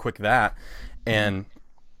this or quick that, and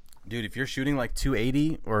dude, if you're shooting like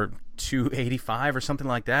 280 or 285 or something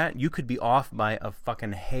like that, you could be off by a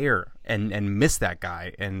fucking hair and miss that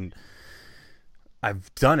guy. And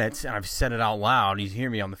I've done it, and I've said it out loud. You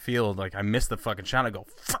hear me on the field, like I miss the fucking shot. I go,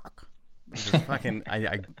 fuck. Fucking,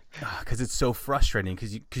 because it's so frustrating.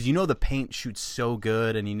 Because you know the paint shoots so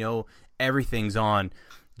good, and you know everything's on.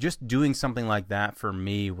 Just doing something like that for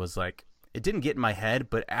me was like, it didn't get in my head,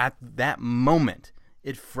 but at that moment,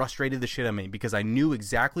 it frustrated the shit out of me, because I knew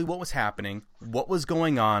exactly what was happening, what was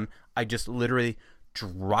going on. I just literally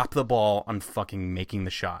dropped the ball on fucking making the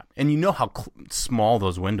shot. And you know how small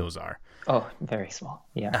those windows are. Oh, very small.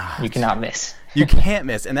 Yeah. You cannot miss. You can't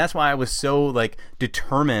miss. And that's why I was so like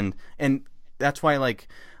determined. And that's why, like,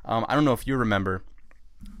 I don't know if you remember,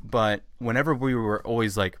 but whenever we were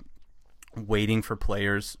always like waiting for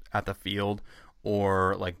players at the field,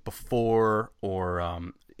 or like before, or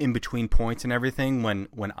in between points and everything,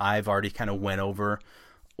 when I've already kind of went over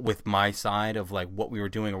with my side of like what we were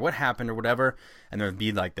doing or what happened or whatever, and there'd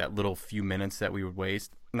be like that little few minutes that we would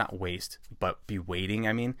not waste, but be waiting.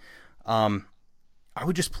 I mean, I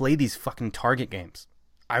would just play these fucking target games.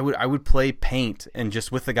 I would play paint, and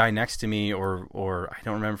just with the guy next to me, or I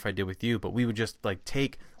don't remember if I did with you, but we would just like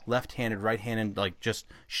take left-handed, right-handed, like just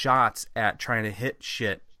shots at trying to hit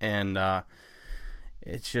shit. And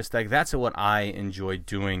it's just like, that's what I enjoyed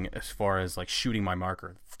doing as far as like shooting my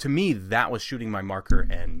marker. To me, that was shooting my marker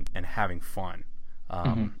and having fun.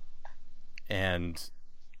 And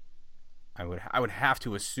I would have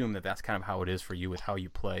to assume that that's kind of how it is for you with how you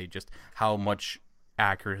play, just how much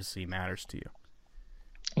accuracy matters to you.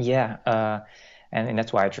 Yeah, and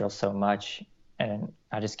that's why I drill so much, and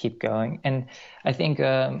I just keep going. And I think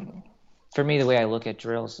for me, the way I look at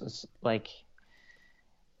drills is like,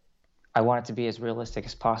 I want it to be as realistic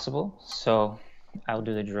as possible. So I'll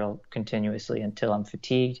do the drill continuously until I'm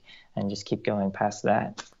fatigued, and just keep going past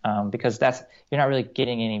that. Because you're not really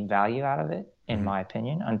getting any value out of it, in my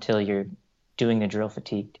opinion, until you're doing the drill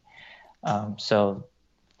fatigued. So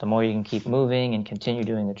the more you can keep moving and continue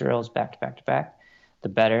doing the drills back to back to back, the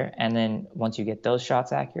better. And then once you get those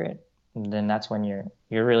shots accurate, then that's when you're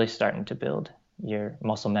really starting to build your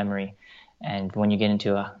muscle memory. And when you get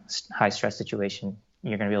into a high stress situation,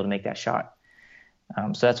 you're going to be able to make that shot.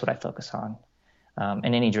 So that's what I focus on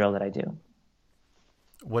in any drill that I do.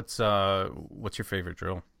 What's your favorite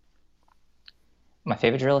drill? My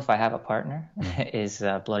favorite drill, if I have a partner, is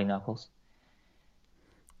Bloody Knuckles.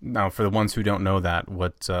 Now, for the ones who don't know that,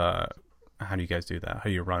 how do you guys do that? How do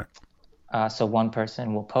you run it? So one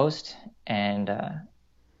person will post, and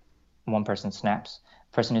one person snaps.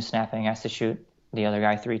 The person who's snapping has to shoot the other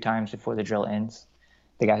guy 3 times before the drill ends.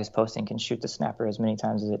 the guy who's posting can shoot the snapper as many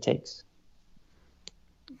times as it takes.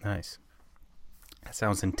 Nice. That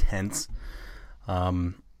sounds intense.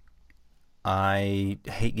 I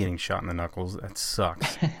hate getting shot in the knuckles. That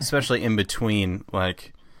sucks. Especially in between,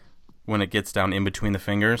 like when it gets down in between the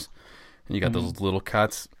fingers and you got those little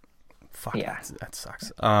cuts. Fuck, Yeah. that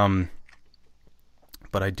sucks.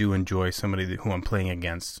 But I do enjoy somebody who I'm playing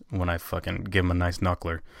against when I fucking give them a nice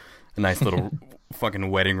knuckler. A nice little fucking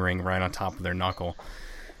wedding ring right on top of their knuckle.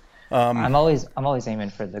 I'm always aiming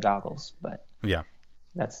for the goggles, but Yeah.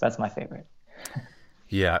 that's my favorite.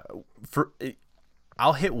 Yeah.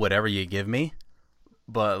 I'll hit whatever you give me,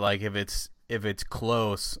 but like if it's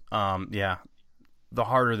close, yeah, the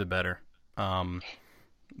harder the better,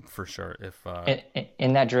 for sure. If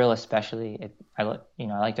In that drill especially, I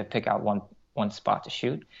like to pick out one spot to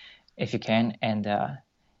shoot if you can, and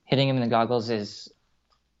hitting him in the goggles is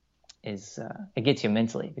it gets you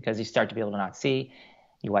mentally, because you start to be able to not see.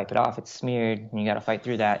 You wipe it off, it's smeared, and you got to fight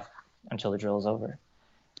through that until the drill is over.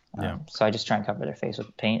 Yeah. So I just try and cover their face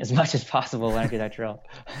with paint as much as possible when I do that drill.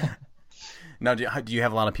 Now, do you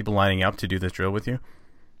have a lot of people lining up to do this drill with you?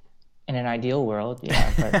 In an ideal world,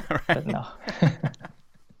 yeah, but no.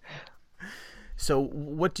 So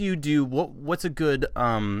what do you do? What's a good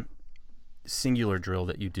singular drill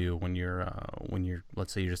that you do when you're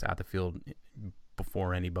let's say you're just at the field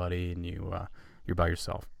before anybody and you're by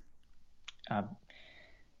yourself?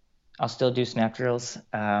 I'll still do snap drills.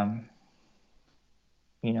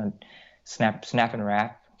 Snap and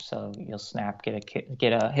wrap. So you'll snap, hit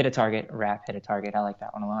a target, wrap, hit a target. I like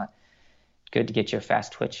that one a lot. Good to get your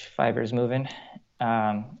fast twitch fibers moving.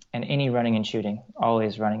 And any running and shooting,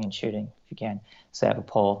 always running and shooting if you can. So have a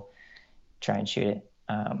pole, try and shoot it.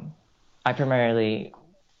 I primarily,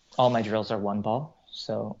 all my drills are one ball.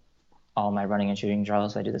 So all my running and shooting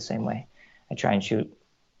drills, I do the same way. I try and shoot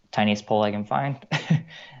tiniest pole I can find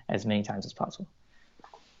as many times as possible.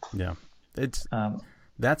 Yeah.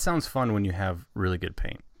 That sounds fun when you have really good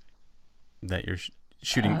paint. That you're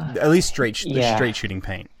shooting at least straight shooting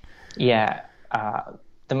paint. Yeah.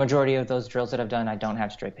 The majority of those drills that I've done, I don't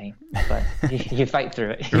have straight paint, but you fight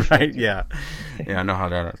through it. Right? Yeah. Yeah, I know how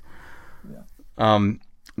that is. Yeah.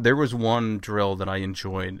 There was one drill that I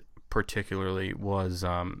enjoyed particularly was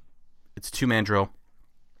it's a 2-man drill,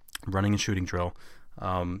 running and shooting drill.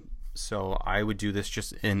 So I would do this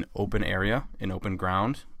just in open area, in open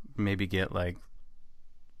ground, maybe get like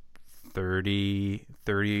 30,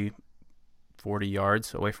 40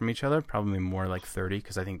 yards away from each other, probably more like 30,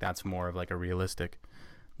 because I think that's more of like a realistic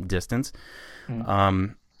distance.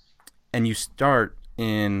 And you start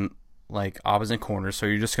in like opposite corners, so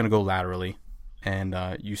you're just going to go laterally, and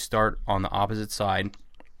you start on the opposite side.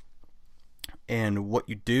 And what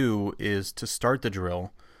you do is, to start the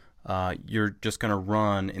drill, you're just going to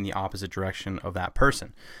run in the opposite direction of that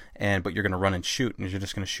person, but you're going to run and shoot, and you're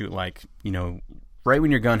just going to shoot like, right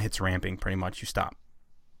when your gun hits ramping, pretty much you stop.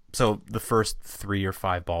 So the first 3 or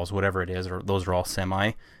 5 balls, whatever it is, those are all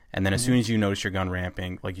semi, and then as soon as you notice your gun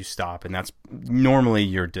ramping, like, you stop, and that's normally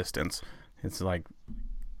your distance. It's like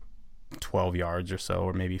 12 yards or so,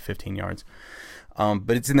 or maybe 15 yards.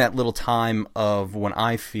 But it's in that little time of when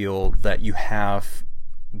I feel that you have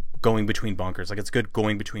going between bunkers. Like, it's good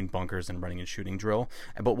going between bunkers and running and shooting drill.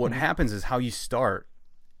 But what happens is how you start.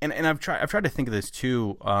 And I've tried to think of this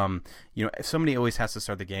too. If somebody always has to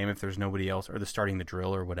start the game if there's nobody else, or they're starting the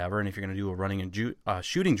drill or whatever. And if you're going to do a running and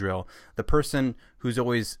shooting drill, the person who's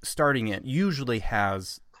always starting it usually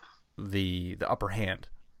has the upper hand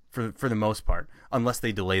for the most part, unless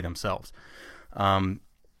they delay themselves. And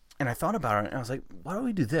I thought about it, and I was like, why don't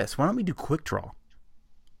we do this? Why don't we do quick draw?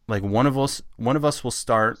 Like, one of us will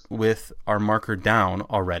start with our marker down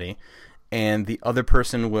already, and the other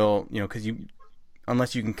person will, because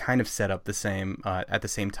unless you can kind of set up the same at the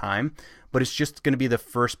same time, but it's just going to be the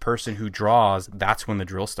first person who draws. That's when the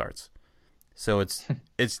drill starts. So it's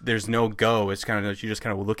there's no go. It's kind of, you're just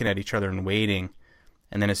kind of looking at each other and waiting,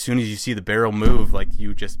 and then as soon as you see the barrel move, like,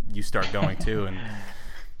 you start going too.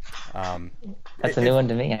 And that's a new one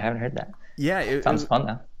to me. I haven't heard that. Yeah, it sounds fun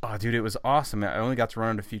though. Oh, dude, it was awesome. I only got to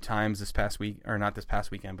run it a few times this past week, or not this past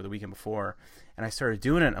weekend, but the weekend before. And I started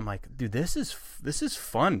doing it. And I'm like, dude, this is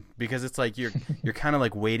fun, because it's like you're kind of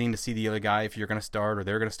like waiting to see the other guy if you're going to start or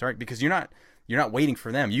they're going to start, because you're not waiting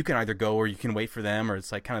for them. You can either go or you can wait for them, or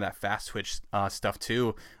it's like kind of that fast twitch stuff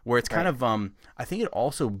too, where it's kind of I think it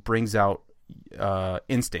also brings out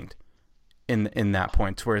instinct in that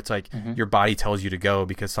point, where it's like your body tells you to go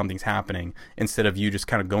because something's happening, instead of you just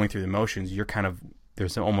kind of going through the motions. You're kind of,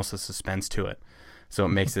 there's almost a suspense to it, so it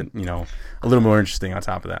makes it a little more interesting on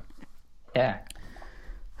top of that. Yeah,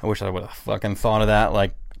 I wish I would have fucking thought of that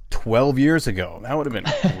like 12 years ago. That would have been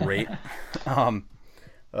great.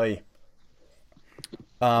 Oy.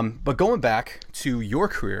 But going back to your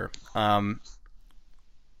career,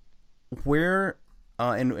 where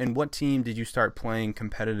and what team did you start playing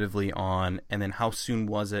competitively on, and then how soon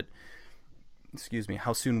was it?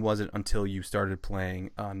 How soon was it until you started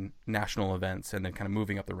playing on national events, and then kind of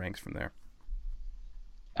moving up the ranks from there?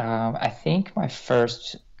 I think my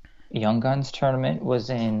first Young Guns tournament was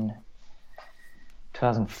in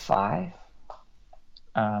 2005.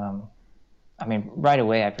 I mean, right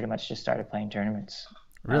away, I pretty much just started playing tournaments.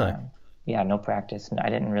 Really? Yeah, no practice. I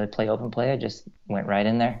didn't really play open play. I just went right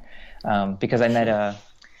in there because I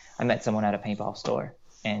met someone at a paintball store,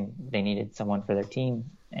 and they needed someone for their team.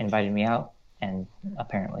 Invited me out, and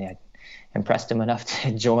apparently I impressed them enough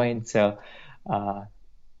to join. So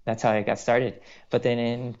that's how I got started. But then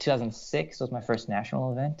in 2006 was my first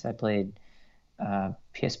national event. I played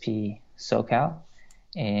PSP SoCal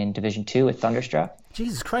in Division II with Thunderstruck.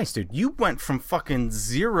 Jesus Christ, dude! You went from fucking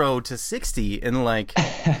 0 to 60 in like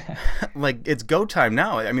it's go time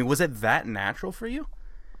now. I mean, was it that natural for you?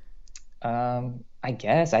 I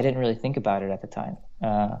guess I didn't really think about it at the time.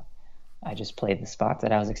 I just played the spots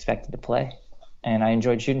that I was expected to play, and I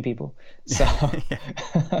enjoyed shooting people. So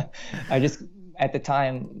I just, at the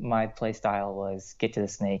time, my play style was get to the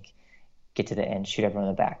snake, get to the end, shoot everyone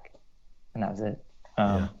in the back, and that was it.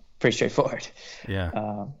 Pretty straightforward.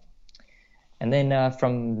 Yeah. And then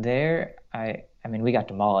from there, I mean, we got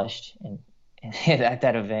demolished at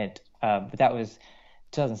that event. But that was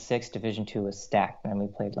 2006. Division II was stacked, and we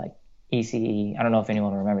played like ECE. I don't know if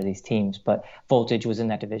anyone will remember these teams, but Voltage was in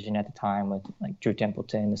that division at the time with like Drew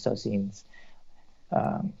Templeton, the Socians,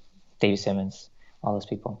 Dave Simmons, all those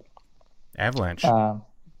people. Avalanche.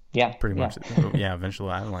 Yeah. Pretty much. Yeah,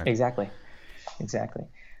 eventual Avalanche. Exactly.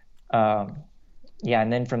 Yeah,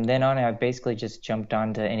 and then from then on, I basically just jumped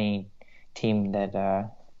onto any team that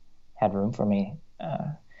had room for me.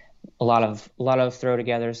 A lot of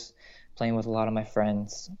throw-togethers, playing with a lot of my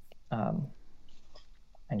friends,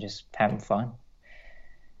 and just having fun.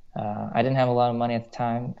 I didn't have a lot of money at the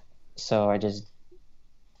time, so I just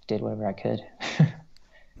did whatever I could.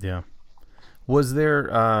 Yeah. Was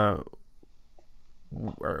there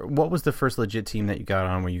what was the first legit team that you got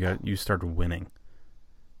on where you started winning?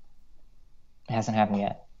 It hasn't happened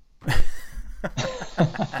yet.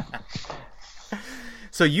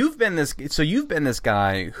 So you've been this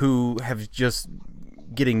guy who have just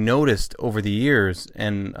getting noticed over the years,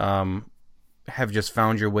 and have just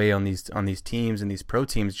found your way on these teams and these pro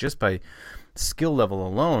teams just by skill level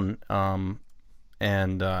alone.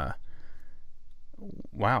 And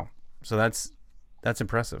wow, so that's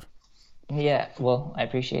impressive. Yeah, well, I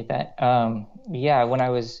appreciate that. Yeah, when I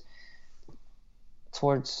was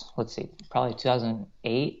towards, probably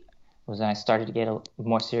 2008 was when I started to get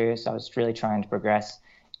more serious. I was really trying to progress,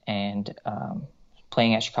 and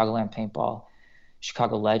playing at Chicagoland Paintball.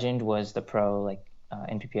 Chicago Legend was the pro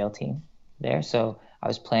NPPL team there, so I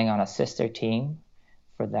was playing on a sister team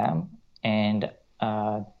for them, and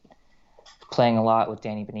playing a lot with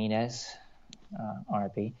Danny Benitez,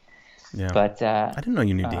 RIP. Yeah. But I didn't know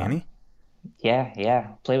you knew Danny. Yeah.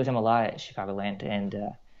 Played with him a lot at Chicagoland, and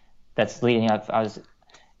that's leading up.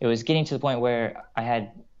 It was getting to the point where I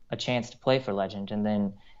had a chance to play for Legend, and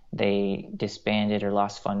then they disbanded or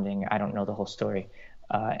lost funding. I don't know the whole story,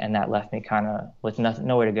 and that left me kind of with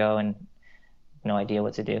nowhere to go and no idea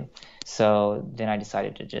what to do. So then I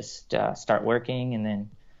decided to just start working, and then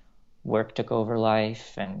work took over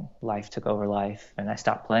life, and life took over life, and I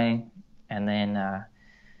stopped playing, and then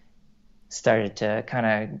started to kind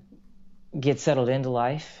of get settled into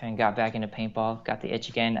life and got back into paintball, got the itch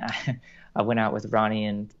again. I went out with Ronnie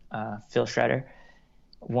and Phil Shredder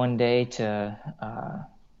one day to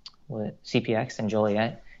CPX in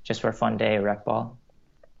Joliet, just for a fun day of rec ball.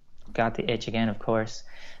 Got the itch again, of course.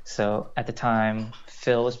 So at the time,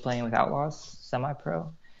 Phil was playing with Outlaws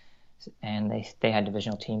semi-pro, and they had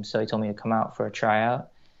divisional teams, so he told me to come out for a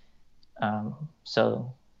tryout.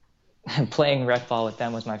 So playing rec ball with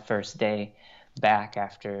them was my first day back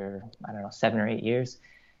after, 7 or 8 years.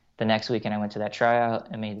 The next weekend I went to that tryout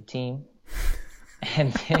and made the team.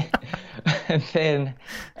 And then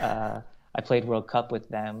I played World Cup with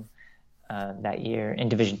them that year in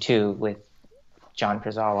Division II with John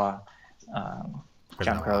Kurzawa,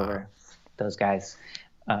 John Crover, those guys.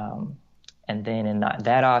 And then in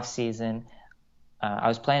that off season, I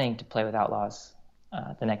was planning to play with Outlaws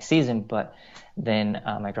the next season, but then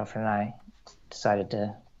my girlfriend and I decided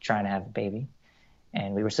to try and have a baby,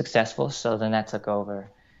 and we were successful. So then that took over.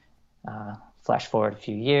 Flash forward a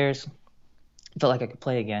few years, felt like I could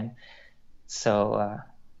play again. So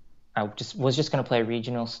I was just going to play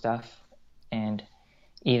regional stuff, and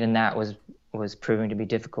even that was proving to be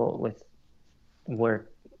difficult with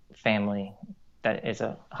work, family. That is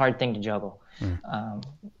a hard thing to juggle.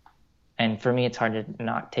 And for me, it's hard to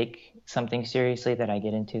not take something seriously that I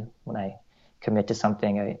get into. When I commit to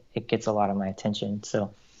something, it gets a lot of my attention.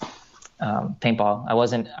 So paintball,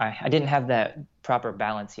 I didn't have that proper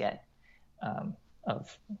balance yet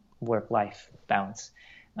of work-life balance.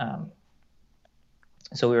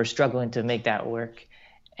 So we were struggling to make that work,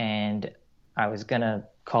 and I was going to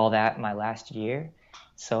call that my last year.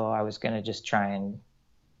 So I was going to just try and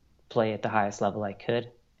play at the highest level I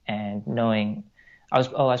could. And knowing I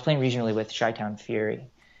was playing regionally with Chi-Town Fury.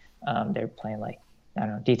 They're playing like, I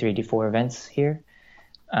don't know, D3, D4 events here.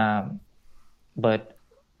 But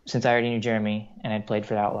since I already knew Jeremy and had played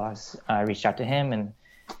for the Outlaws, I reached out to him, and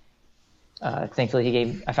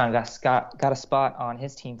thankfully I got a spot on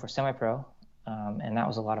his team for semi-pro. And that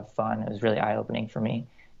was a lot of fun. It was really eye-opening for me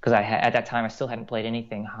because at that time I still hadn't played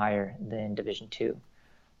anything higher than Division II,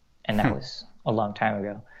 and that was a long time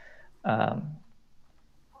ago.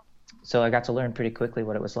 So I got to learn pretty quickly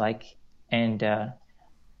what it was like, and I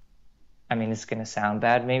mean, this is going to sound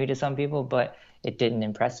bad maybe to some people, but it didn't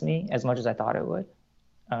impress me as much as I thought it would,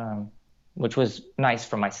 which was nice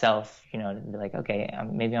for myself, to be like, okay,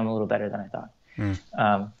 maybe I'm a little better than I thought.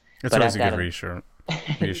 It's always a good reassurance.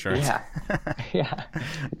 Yeah,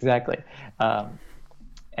 exactly.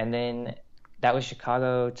 And then that was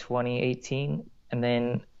Chicago 2018. And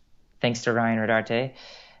then thanks to Ryan Rodarte,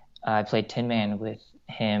 I played 10-man with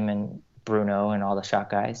him and Bruno and all the shot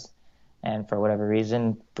guys. And for whatever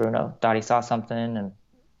reason, Bruno thought he saw something, and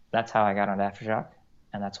that's how I got on Aftershock.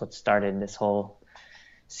 And that's what started this whole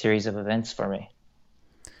series of events for me.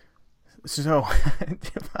 So,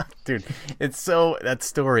 dude, that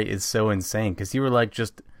story is so insane because you were like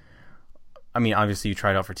I mean, obviously you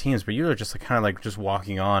tried out for teams, but you were just like kind of like just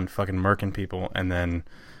walking on, fucking murking people, and then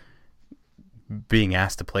being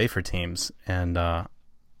asked to play for teams. And to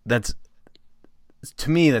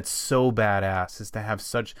me, that's so badass, is to have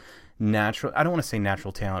such natural, I don't want to say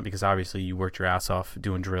natural talent, because obviously you worked your ass off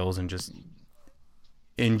doing drills and just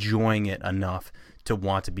enjoying it enough to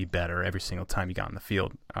want to be better every single time you got in the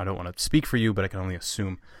field. I don't want to speak for you, but I can only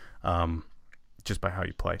assume just by how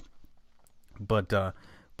you play. But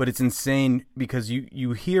it's insane because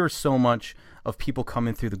you hear so much of people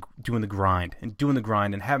coming through doing the grind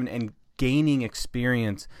and having and gaining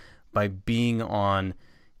experience by being on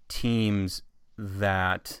teams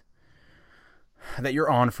that you're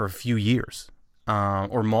on for a few years.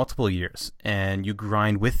 Or multiple years, and you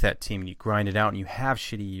grind with that team, and you grind it out, and you have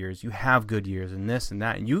shitty years, you have good years, and this and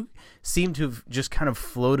that, and you seem to have just kind of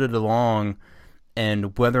floated along.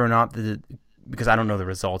 And whether or not because I don't know the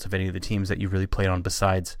results of any of the teams that you really played on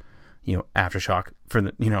besides, Aftershock for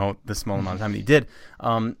the small amount of time that you did,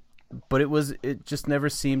 but it just never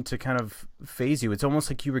seemed to kind of phase you. It's almost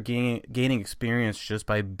like you were gaining experience just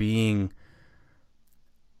by being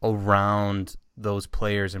around those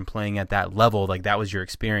players and playing at that level. Like, that was your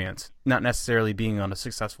experience, not necessarily being on a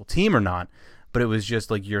successful team or not, but it was just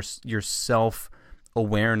like your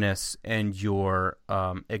self-awareness and your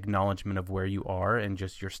acknowledgement of where you are and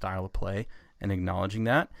just your style of play and acknowledging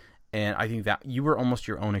that. And I think that you were almost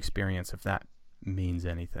your own experience, if that means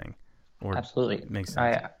anything. Or absolutely makes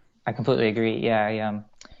sense. I completely agree. Yeah,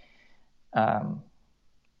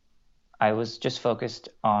 I was just focused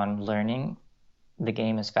on learning the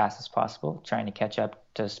game as fast as possible, trying to catch up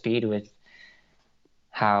to speed with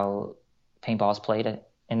how paintball is played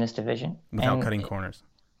in this division without cutting corners.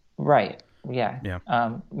 Right. Yeah. Yeah.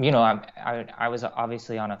 I was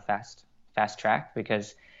obviously on a fast track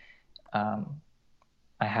because I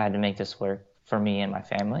had to make this work for me and my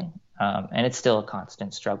family, and it's still a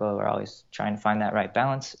constant struggle. We're always trying to find that right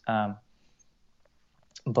balance.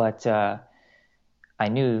 But I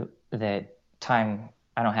knew that I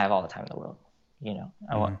don't have all the time in the world.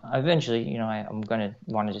 Eventually, I'm going to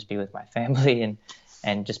want to just be with my family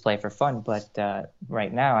and just play for fun. But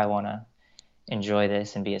right now I want to enjoy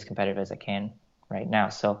this and be as competitive as I can right now.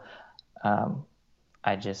 So I'm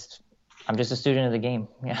just a student of the game.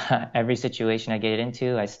 Every situation I get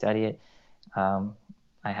into, I study it.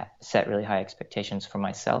 I set really high expectations for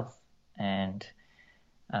myself, and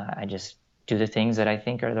I just do the things that I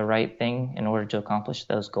think are the right thing in order to accomplish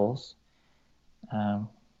those goals.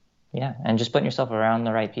 And just putting yourself around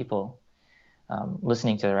the right people,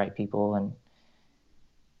 listening to the right people, and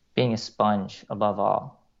being a sponge above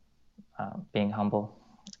all, being humble.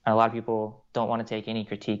 A lot of people don't want to take any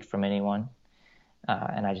critique from anyone,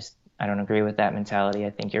 and I don't agree with that mentality. I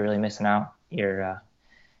think you're really missing out. You're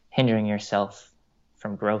hindering yourself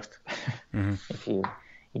from growth if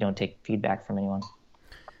you don't take feedback from anyone.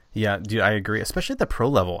 Yeah, dude, I agree. Especially at the pro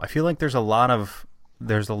level, I feel like there's a lot of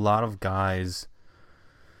guys,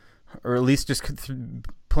 or at least just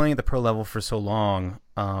playing at the pro level for so long.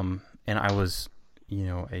 And I was,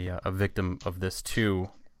 a victim of this too,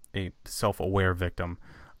 a self-aware victim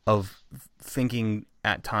of thinking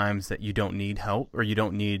at times that you don't need help or you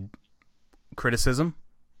don't need criticism,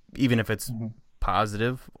 even if it's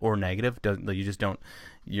positive or negative. You just don't.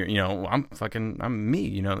 I'm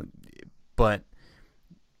me, but.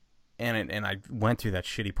 And I went through that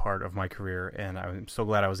shitty part of my career, and I'm so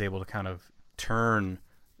glad I was able to kind of turn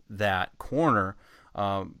that corner,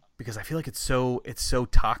 because I feel like it's so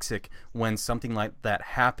toxic when something like that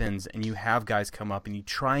happens, and you have guys come up and you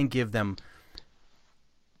try and give them,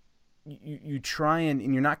 you try and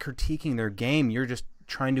you're not critiquing their game, you're just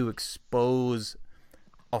trying to expose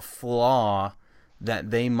a flaw that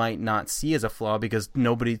they might not see as a flaw because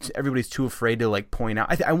everybody's too afraid to like point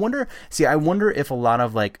out. I wonder if a lot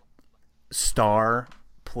of like star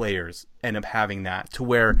players end up having that, to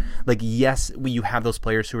where like, yes, you have those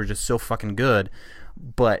players who are just so fucking good,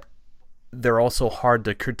 but they're also hard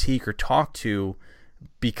to critique or talk to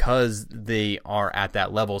because they are at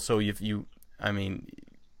that level. So if you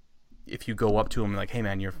go up to them like, hey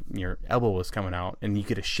man, your elbow was coming out, and you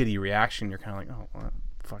get a shitty reaction, you're kind of like, oh, well, that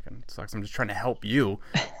fucking sucks, I'm just trying to help you.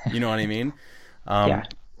 You know what I mean? Yeah.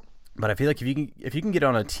 But I feel like if you can get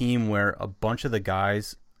on a team where a bunch of the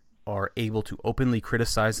guys are able to openly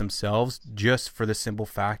criticize themselves just for the simple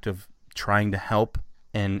fact of trying to help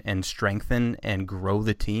and strengthen and grow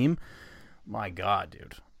the team, my God,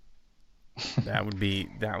 dude, that would be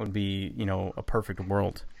a perfect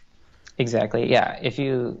world. Exactly. Yeah.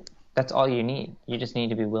 That's all you need. You just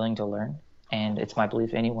need to be willing to learn. And it's my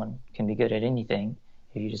belief anyone can be good at anything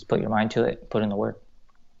if you just put your mind to it, put in the work.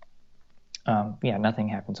 Nothing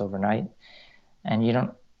happens overnight, and you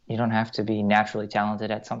don't have to be naturally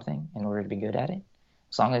talented at something in order to be good at it.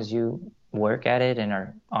 As long as you work at it and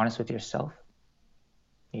are honest with yourself,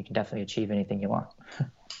 you can definitely achieve anything you want.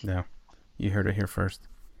 Yeah. You heard it here first.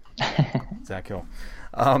 Zach Hill.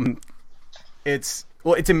 It's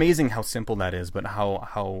amazing how simple that is, but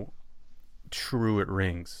how true it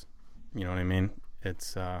rings. You know what I mean?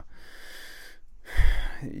 It's,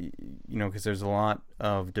 because there's a lot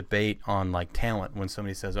of debate on like talent when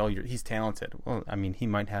somebody says, "Oh, he's talented." Well, I mean, he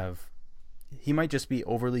might just be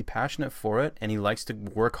overly passionate for it, and he likes to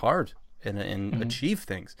work hard and achieve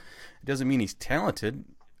things. It doesn't mean he's talented.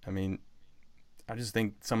 I mean, I just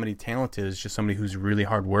think somebody talented is just somebody who's really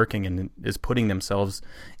hardworking and is putting themselves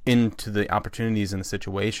into the opportunities and the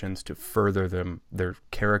situations to further their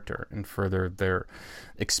character and further their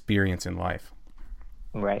experience in life.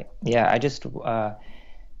 Right. Yeah. I just,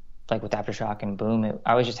 like with Aftershock and Boom,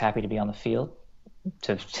 I was just happy to be on the field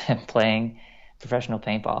to playing professional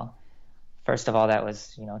paintball. First of all, that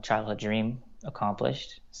was, childhood dream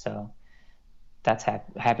accomplished. So that's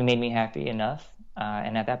happy made me happy enough.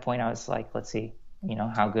 And at that point I was like, let's see,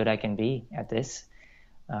 how good I can be at this.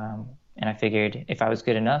 And I figured if I was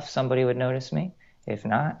good enough, somebody would notice me. If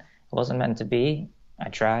not, it wasn't meant to be. I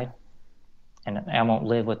tried, and I won't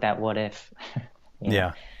live with that what if.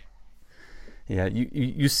 Yeah. Yeah.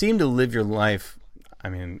 You seem to live your life. I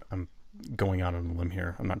mean, I'm going out on a limb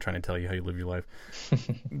here. I'm not trying to tell you how you live your life,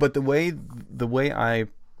 but the way I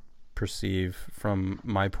perceive from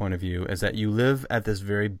my point of view is that you live at this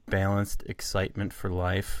very balanced excitement for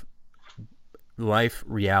life,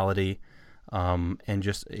 reality, and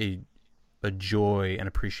just a joy and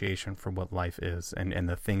appreciation for what life is and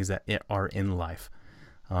the things that are in life.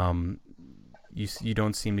 You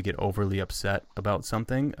don't seem to get overly upset about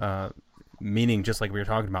something, meaning just like we were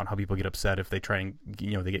talking about how people get upset if they try and,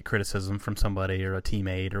 they get criticism from somebody or a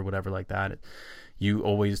teammate or whatever like that. You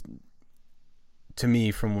always, to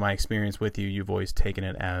me, from my experience with you, you've always taken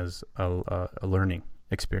it as a learning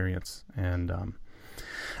experience. And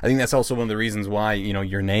I think that's also one of the reasons why,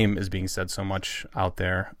 your name is being said so much out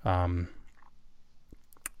there. How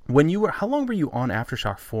long were you on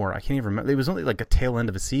Aftershock for? I can't even remember. It was only like a tail end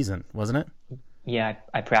of a season, wasn't it? Yeah,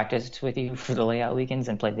 I practiced with you for the layout weekends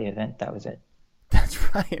and played the event. That was it. That's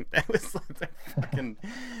right. That was like fucking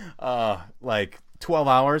like 12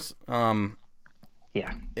 hours.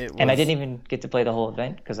 Yeah. And I didn't even get to play the whole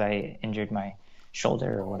event because I injured my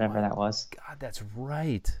shoulder or whatever that was. God, that's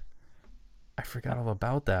right. I forgot all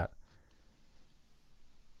about that.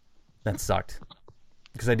 That sucked.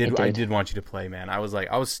 Because I did want you to play, man. I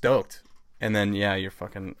was stoked. And then, yeah, you're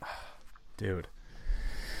fucking... Dude.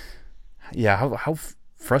 Yeah, how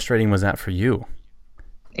frustrating was that for you?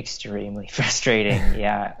 Extremely frustrating,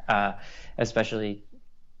 yeah. Especially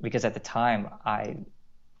because at the time, I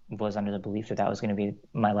was under the belief that that was going to be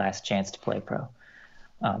my last chance to play pro.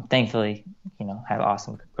 Thankfully, I have an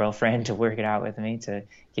awesome girlfriend to work it out with me to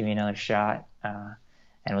give me another shot,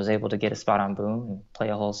 and was able to get a spot on Boom and play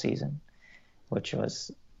a whole season, which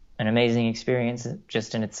was an amazing experience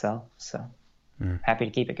just in itself. So happy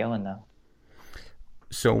to keep it going though.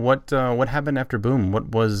 So what happened after Boom?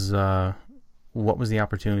 What was the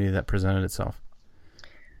opportunity that presented itself?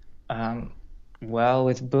 Well,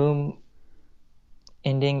 with Boom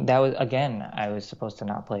ending, that was, again, I was supposed to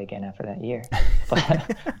not play again after that year.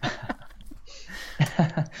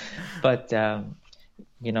 But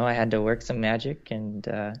I had to work some magic, and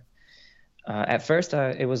at first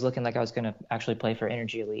it was looking like I was going to actually play for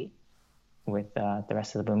Energy Elite with the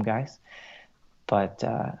rest of the Boom guys. But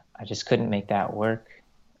I just couldn't make that work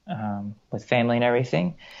with family and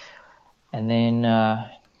everything. And then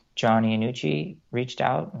Johnny Annucci reached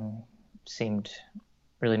out and seemed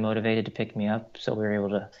really motivated to pick me up, so we were able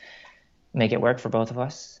to make it work for both of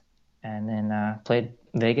us. And then played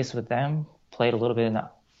Vegas with them, played a little bit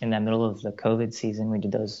in that middle of the COVID season. We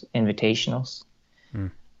did those invitationals.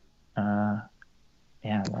 Yeah,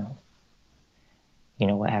 then,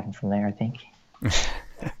 what happened from there, I think.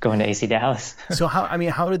 Going to AC Dallas. So how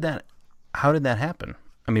did that happen?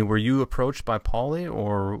 I mean, were you approached by Paulie,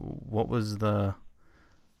 or what was the...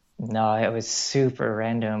 No, it was super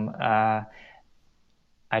random.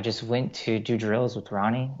 I just went to do drills with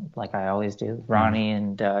Ronnie, like I always do. Ronnie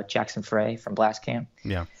and Jackson Frey from Blast Camp.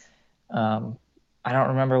 Yeah. I don't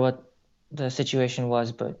remember what the situation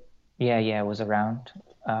was, but yeah, it was around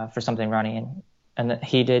for something Ronnie and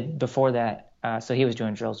he did before that. So he was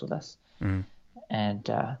doing drills with us. And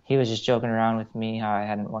he was just joking around with me how I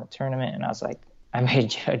hadn't won a tournament. And I was like, I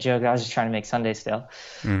made a joke. I was just trying to make Sunday still.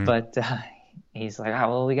 But he's like, oh,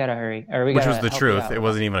 well, we got to hurry. Which was the truth. It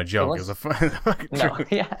wasn't even a joke. It was a fucking no,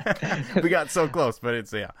 truth. Yeah. We got so close, but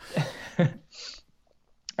it's, yeah.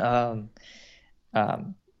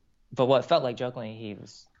 But what felt like jokingly, he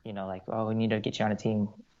was, like, oh, we need to get you on a team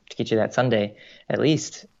to get you that Sunday at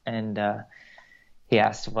least. And he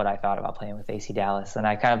asked what I thought about playing with AC Dallas. And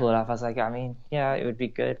I kind of blew it off. I was like, I mean, yeah, it would be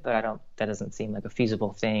good, but that doesn't seem like a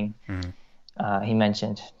feasible thing. He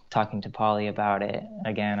mentioned talking to Paulie about it.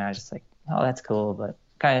 Again, I was just like, oh, that's cool. But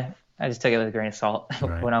I just took it with a grain of salt,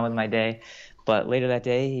 Right. Went on with my day. But later that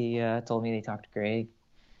day, he told me they talked to Greg,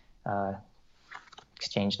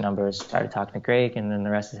 exchanged numbers, started talking to Greg, and then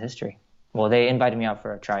the rest is history. Well, they invited me out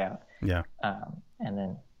for a tryout. Yeah. And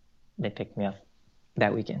then they picked me up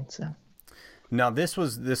that weekend. So. Now this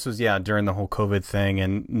was during the whole COVID thing,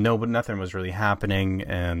 and nothing was really happening.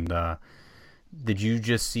 And did you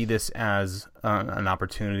just see this as an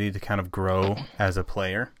opportunity to kind of grow as a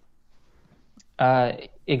player?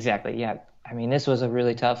 Exactly. Yeah. I mean, this was a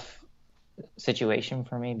really tough situation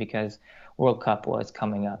for me because World Cup was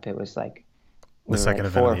coming up. It was like the second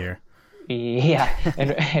event of the year. Yeah,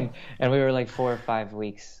 and we were like 4 or 5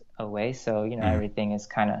 weeks away, so everything is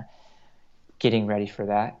kind of getting ready for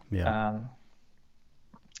that. Yeah.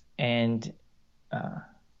 And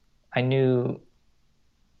I knew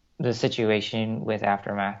the situation with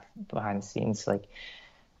Aftermath behind the scenes, like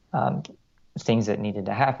things that needed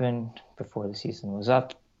to happen before the season was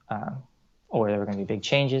up, or there were going to be big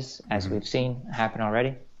changes, as we've seen happen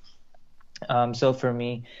already. So for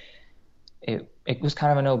me, it was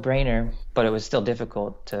kind of a no-brainer, but it was still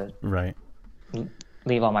difficult to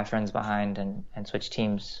leave all my friends behind and switch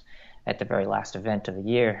teams at the very last event of the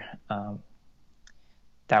year.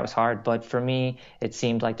 That was hard, but for me, it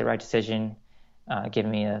seemed like the right decision,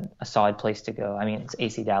 giving me a solid place to go. I mean, it's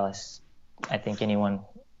AC Dallas. I think anyone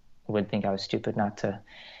would think I was stupid not to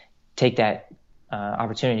take that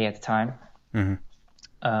opportunity at the time.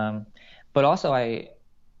 But also,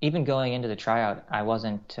 even going into the tryout, I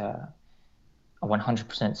wasn't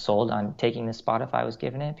 100% sold on taking this spot if I was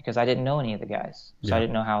given it, because I didn't know any of the guys, so I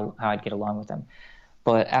didn't know how I'd get along with them.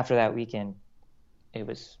 But after that weekend, it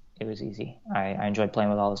was easy. I enjoyed playing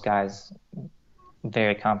with all those guys,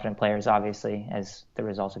 very competent players, obviously, as the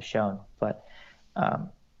results have shown. But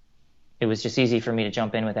it was just easy for me to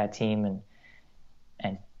jump in with that team,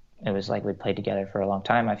 and it was like we'd played together for a long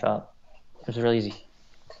time. I felt it was really easy.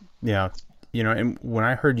 Yeah. And when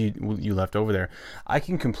I heard you left over there, I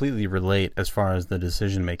can completely relate as far as the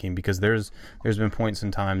decision making, because there's been points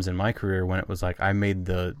and times in my career when it was like I made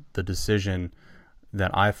the decision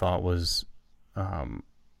that I thought was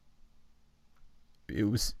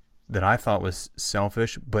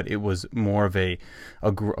selfish, but it was more of a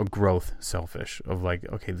growth selfish of like,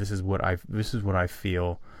 okay, this is what I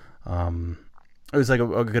feel. It was like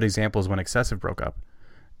a good example is when Excessive broke up,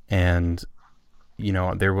 and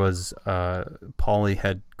there was Paulie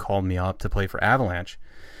had called me up to play for Avalanche,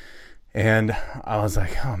 And I was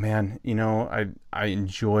like, oh man, I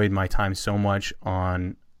enjoyed my time so much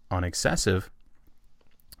on excessive.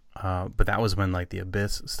 But that was when like the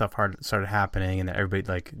Abyss stuff started happening, and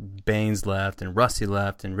everybody like Baines left and Rusty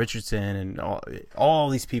left and Richardson and all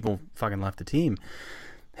these people fucking left the team,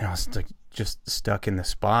 and I was like just stuck in the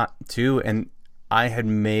spot too. And I had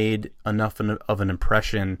made enough of an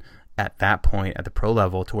impression at that point at the pro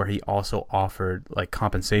level to where he also offered like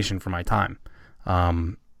compensation for my time,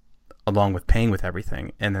 along with paying with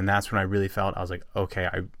everything. And then that's when I really felt, I was like, okay,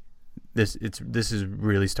 this is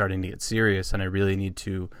really starting to get serious, and I really need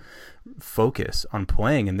to focus on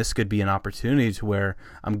playing. And this could be an opportunity to where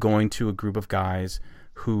I'm going to a group of guys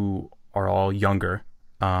who are all younger,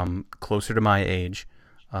 closer to my age,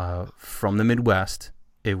 from the Midwest.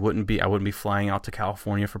 I wouldn't be flying out to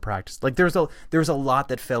California for practice. Like there was a lot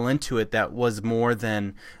that fell into it that was more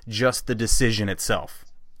than just the decision itself.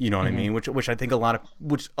 You know what I mean? Which I think a lot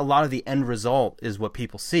of the end result is what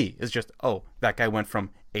people see is just, oh, that guy went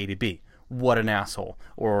from A to B. What an asshole,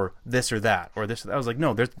 or this or that, or this or that. I was like,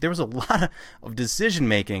 no, there was a lot of decision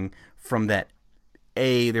making from that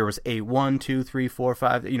A. There was A 1, 2, 3, 4,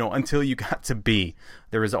 5. Until you got to B.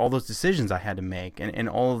 There was all those decisions I had to make, and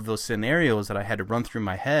all of those scenarios that I had to run through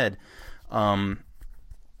my head.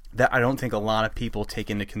 That I don't think a lot of people take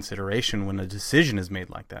into consideration when a decision is made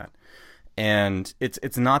like that. And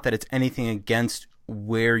it's not that it's anything against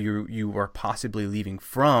where you are possibly leaving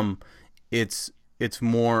from. It's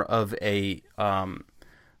more of a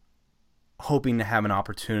hoping to have an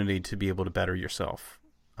opportunity to be able to better yourself,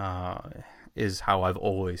 is how I've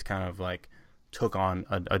always kind of like took on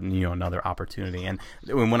another opportunity. And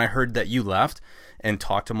when I heard that you left and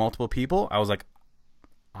talked to multiple people, I was like,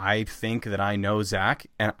 I think that I know Zach,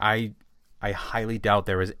 and I highly doubt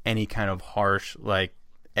there was any kind of harsh like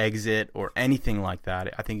exit or anything like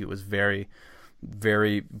that. I think it was very,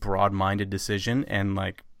 very broad-minded decision, and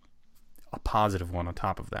like a positive one on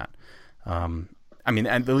top of that. I mean,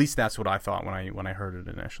 at least that's what I thought when I heard it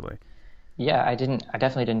initially. Yeah, I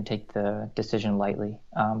definitely didn't take the decision lightly.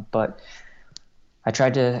 But I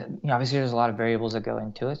tried to, obviously there's a lot of variables that go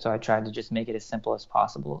into it, so I tried to just make it as simple as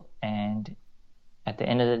possible. And at the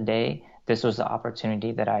end of the day, this was the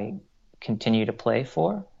opportunity that I continue to play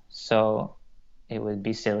for. So it would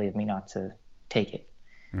be silly of me not to take it.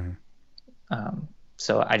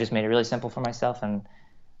 So I just made it really simple for myself, and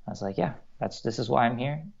I was like, yeah, this is why I'm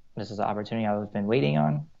here. This is the opportunity I've been waiting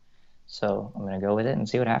on. So I'm going to go with it and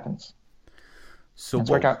see what happens. So it's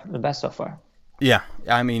worked out the best so far. Yeah,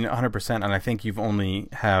 I mean, 100%. And I think you've only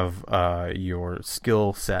have your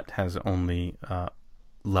skill set has only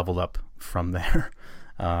leveled up from there.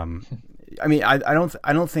 I mean, I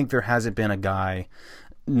don't think there hasn't been a guy,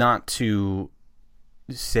 not to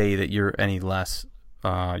say that you're any less,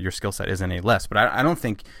 your skill set isn't any less, but I don't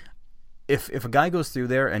think if a guy goes through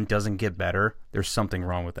there and doesn't get better, there's something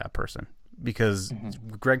wrong with that person. Because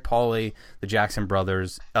Greg Pauly, the Jackson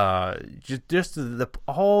brothers, just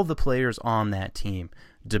all the players on that team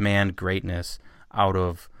demand greatness out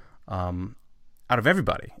of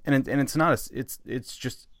everybody, and it's not it's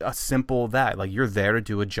just a simple that, like, you're there to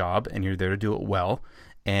do a job, and you're there to do it well,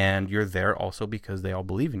 and you're there also because they all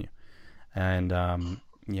believe in you, and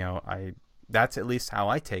that's at least how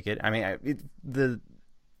I take it. I mean,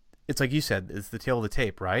 it's like you said, it's the tail of the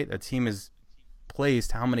tape, right? A team is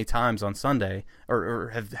placed how many times on Sunday,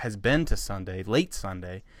 or has been to Sunday, late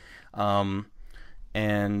Sunday,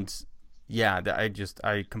 and yeah,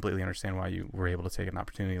 I completely understand why you were able to take an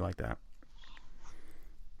opportunity like that.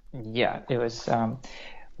 Yeah, it was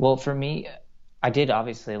well, for me, I did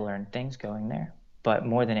obviously learn things going there, but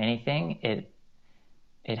more than anything,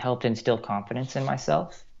 it helped instill confidence in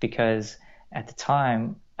myself, because at the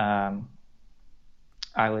time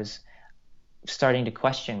I was starting to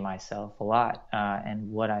question myself a lot,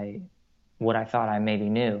 and what I thought I maybe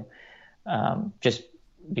knew, just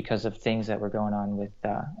because of things that were going on with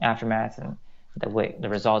Aftermath and the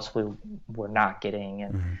results we were not getting,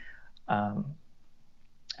 and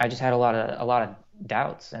I just had a lot of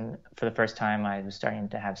doubts, and for the first time I was starting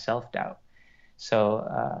to have self-doubt.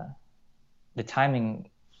 So the timing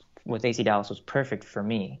with AC Dallas was perfect for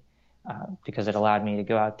me, because it allowed me to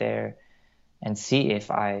go out there and see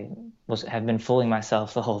if I have been fooling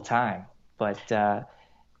myself the whole time. But I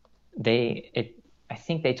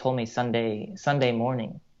think they told me Sunday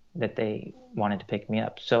morning that they wanted to pick me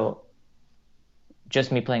up. So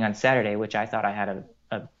just me playing on Saturday, which I thought I had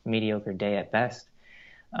a mediocre day at best,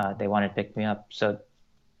 they wanted to pick me up. So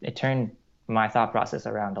it turned my thought process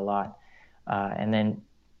around a lot. And then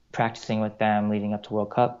practicing with them leading up to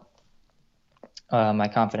World Cup, my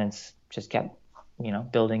confidence just kept,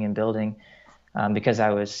 building and building. because I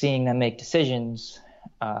was seeing them make decisions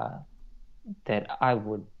that I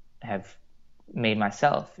would have made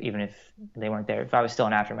myself, even if they weren't there. If I was still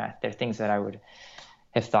in Aftermath, there are things that I would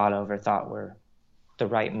have thought of or thought were the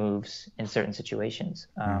right moves in certain situations.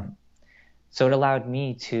 So it allowed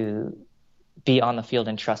me to be on the field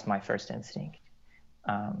and trust my first instinct,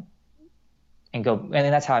 and go.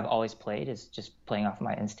 And that's how I've always played, is just playing off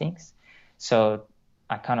my instincts. So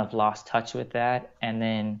I kind of lost touch with that, and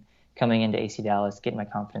then coming into AC Dallas, getting my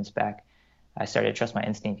confidence back, I started to trust my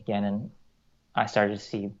instinct again, and I started to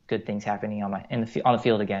see good things happening on the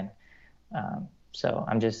field again. So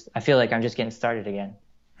I feel like I'm just getting started again.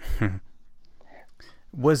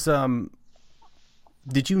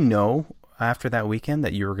 Did you know after that weekend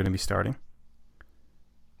that you were going to be starting?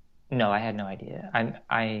 No, I had no idea.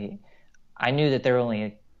 I knew that there were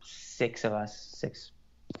only 6 of us, 6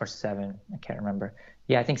 or 7. I can't remember.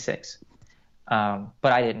 Yeah, I think 6. But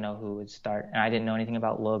I didn't know who would start, and I didn't know anything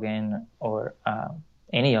about Logan or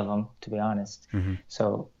any of them, to be honest. Mm-hmm.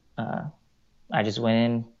 So I just went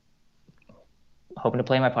in hoping to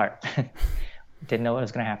play my part. Didn't know what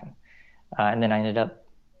was going to happen. And then I ended up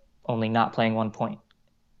only not playing 1 point.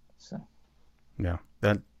 So yeah,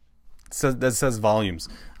 that says volumes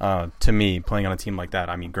to me, playing on a team like that.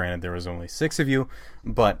 I mean, granted, there was only 6 of you,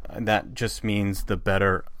 but that just means the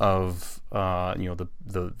better of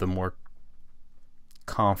the more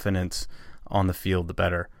confidence on the field, the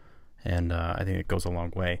better. And I think it goes a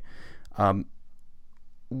long way.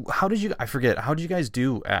 How did you guys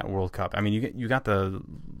do at World Cup? I mean, you got the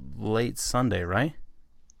late Sunday, right?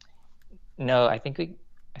 No, I think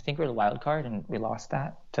we're the wild card, and we lost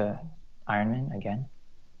that to Ironman again.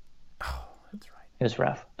 Oh, that's right. It was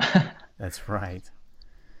rough. That's right.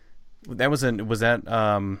 No, that wasn't an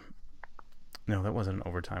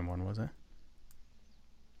overtime one, was it?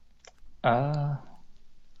 I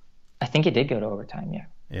think it did go to overtime, yeah.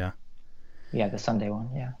 Yeah. Yeah, the Sunday one,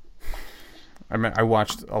 yeah. I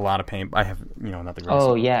watched a lot of paint. I have, not the greatest.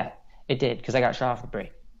 Oh, yeah, it did, because I got shot off the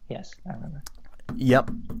break. Yes, I remember.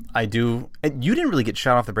 Yep, I do. You didn't really get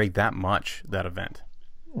shot off the break that much, that event.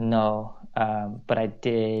 No, but I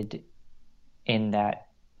did in that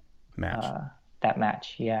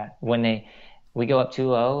match. Yeah, when we go up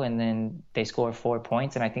 2-0 and then they score 4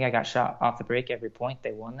 points, and I think I got shot off the break every point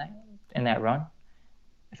they won that in that run,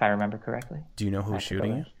 if I remember correctly. Do you know who's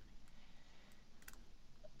shooting you?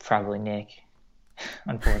 Probably Nick,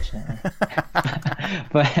 unfortunately.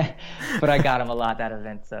 but I got him a lot that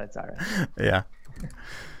event, so it's all right. Yeah.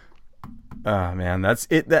 Man, that's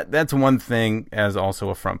it. That's one thing. As also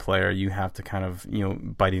a front player, you have to kind of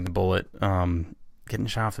biting the bullet. Getting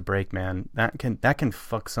shot off the break, man, that can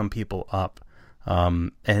fuck some people up.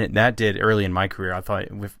 And that did early in my career. I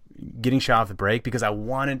thought with getting shot off the break, because I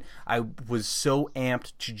was so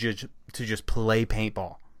amped to just play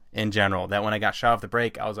paintball in general, that when I got shot off the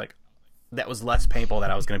break, I was like, that was less paintball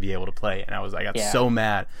that I was going to be able to play, and I got so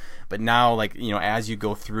mad. But now, as you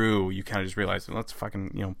go through, you kind of just realize, well, that's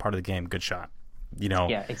fucking part of the game. Good shot,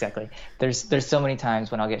 Yeah, exactly. There's so many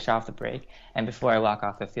times when I'll get shot off the break, and before I walk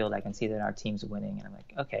off the field, I can see that our team's winning, and I'm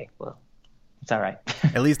like, okay, well, it's all right.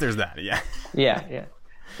 At least there's that, yeah. Yeah.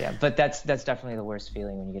 But that's definitely the worst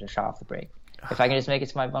feeling when you get a shot off the break. If I can just make it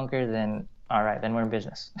to my bunker, then all right, then we're in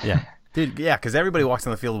business. Yeah, dude. Yeah, because everybody walks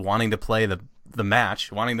on the field wanting to play the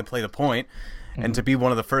match, wanting to play the point, and to be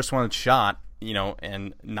one of the first ones shot,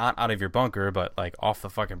 and not out of your bunker, but off the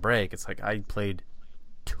fucking break. It's like I played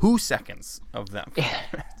 2 seconds of them.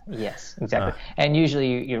 Yes, exactly. And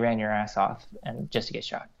usually you ran your ass off and just to get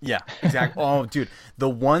shot. Yeah, exactly. Oh, dude, the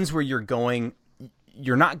ones where you're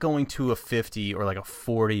not going to a 50 or a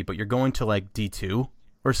 40, but you're going to D2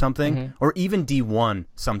 or something, or even D1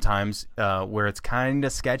 sometimes, where it's kind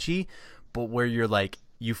of sketchy, but where you're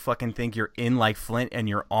you fucking think you're in Flint and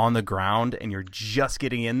you're on the ground and you're just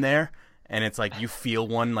getting in there, and it's you feel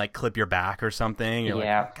one clip your back or something.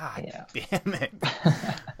 You're God damn it.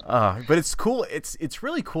 But it's cool. It's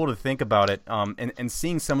really cool to think about it, and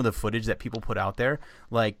seeing some of the footage that people put out there.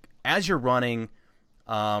 As you're running,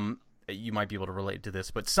 you might be able to relate to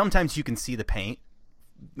this, but sometimes you can see the paint.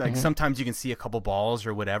 Sometimes you can see a couple balls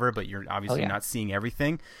or whatever, but you're obviously not seeing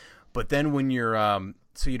everything. But then when you're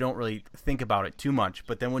so you don't really think about it too much.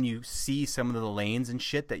 But then when you see some of the lanes and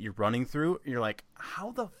shit that you're running through, you're like,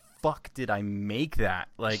 how the fuck did I make that?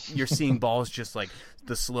 You're seeing balls just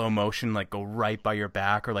the slow motion go right by your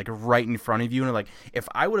back or right in front of you, and if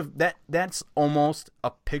I would have that's almost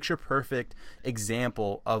a picture perfect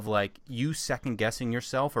example of you second guessing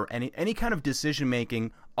yourself or any kind of decision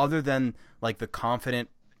making other than the confident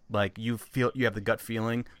you feel you have the gut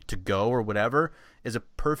feeling to go or whatever, is a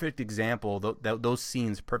perfect example. Those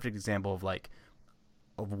scenes, perfect example of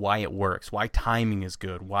of why it works, why timing is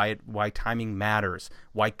good, why timing matters,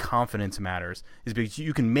 why confidence matters, is because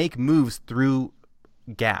you can make moves through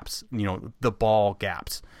gaps, the ball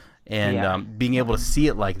gaps, and being able to see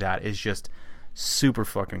it like that is just super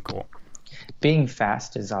fucking cool. Being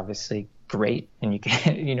fast is obviously great, and you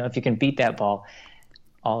can, if you can beat that ball,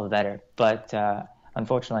 all the better. But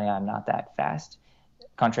unfortunately, I'm not that fast.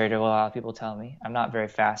 Contrary to what a lot of people tell me, I'm not very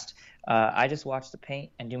fast. I just watch the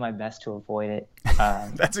paint and do my best to avoid it.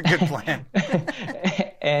 That's a good plan.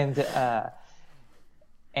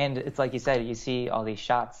 And it's like you said, you see all these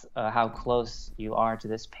shots, how close you are to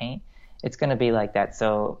this paint. It's going to be like that.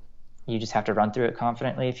 So you just have to run through it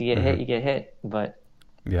confidently. If you get hit, you get hit. But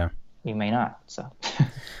you may not. So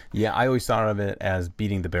yeah, I always thought of it as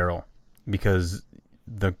beating the barrel, because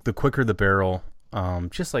the quicker the barrel,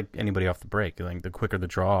 just like anybody off the break, like the quicker the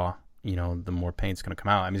draw, the more paint's going to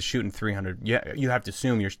come out. I mean, shooting 300, you have to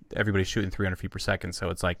assume everybody's shooting 300 feet per second. So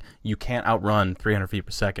it's like you can't outrun 300 feet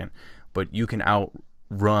per second, but you can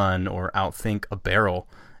outrun or outthink a barrel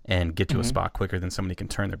and get to a spot quicker than somebody can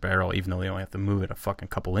turn their barrel, even though they only have to move it a fucking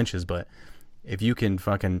couple inches. But if you can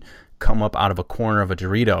fucking come up out of a corner of a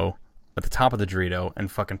Dorito, at the top of the Dorito,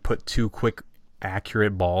 and fucking put 2 quick,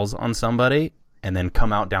 accurate balls on somebody, and then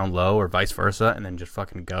come out down low, or vice versa, and then just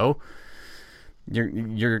fucking go.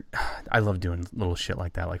 I love doing little shit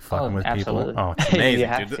like that, like fucking with absolutely. people. Oh, it's amazing, You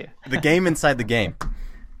have dude. to. The game inside the game.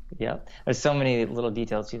 Yep. There's so many little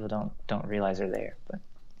details people don't realize are there, but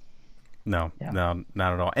No, not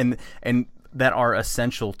at all. And that are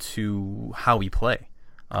essential to how we play.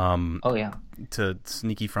 To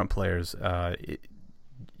sneaky front players, the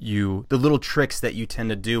little tricks that you tend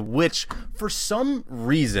to do, which for some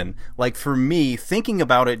reason, like for me, thinking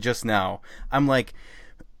about it just now, I'm like,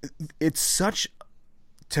 it's such,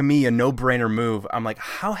 to me, a no-brainer move. I'm like,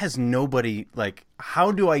 how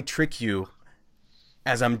do I trick you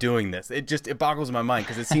as I'm doing this? It boggles my mind,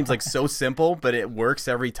 because it seems like so simple, but it works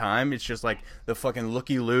every time. It's just like the fucking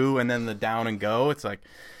looky-loo and then the down and go. It's like,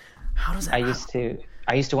 how does that happen?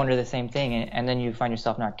 I used to wonder the same thing, and then you find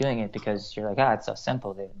yourself not doing it because you're like, it's so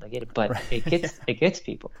simple. They get it, but it gets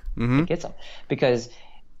people. It gets them, because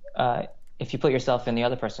if you put yourself in the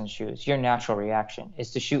other person's shoes, your natural reaction is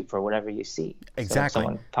to shoot for whatever you see. Exactly. So if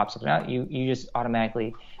someone pops up out, you just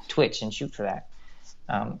automatically twitch and shoot for that,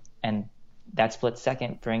 and that split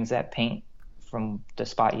second brings that paint from the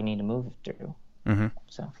spot you need to move through.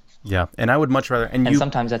 So yeah, and I would much rather. And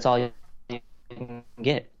sometimes that's all you can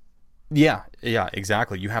get. Yeah,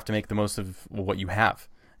 exactly. You have to make the most of what you have.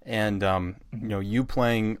 And, you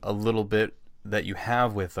playing a little bit that you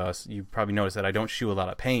have with us, you probably noticed that I don't shoot a lot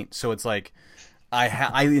of paint. So it's like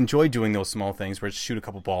I enjoy doing those small things where it's shoot a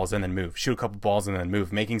couple balls and then move, shoot a couple balls and then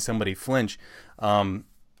move, making somebody flinch.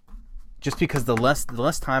 Just because the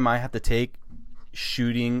less time I have to take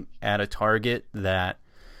shooting at a target that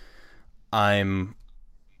I'm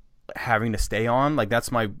having to stay on, like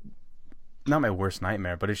that's not my worst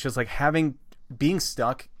nightmare, but it's just like being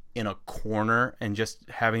stuck in a corner and just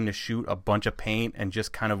having to shoot a bunch of paint and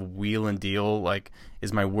just kind of wheel and deal, like,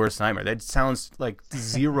 is my worst nightmare. That sounds like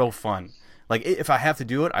zero fun. Like, if I have to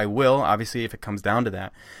do it, I will, obviously, if it comes down to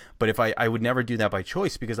that. But if I would never do that by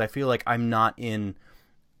choice, because I feel like I'm not in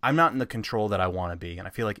the control that I want to be. And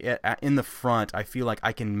I feel like in the front, I feel like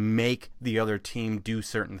I can make the other team do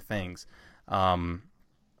certain things. And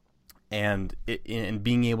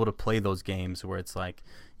being able to play those games where it's like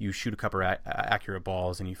you shoot a couple accurate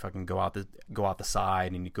balls and you fucking go out the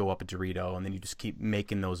side and you go up a Dorito and then you just keep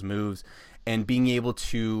making those moves, and being able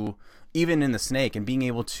to, even in the snake, and being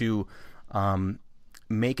able to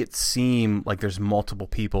make it seem like there's multiple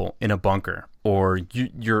people in a bunker, or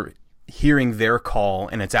you're hearing their call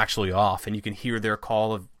and it's actually off, and you can hear their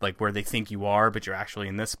call of like where they think you are, but you're actually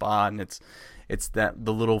in this spot, and it's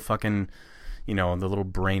the little fucking, the little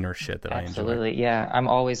brainer shit that I enjoy. Absolutely, yeah. I'm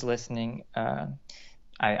always listening.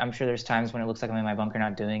 I'm sure there's times when it looks like I'm in my bunker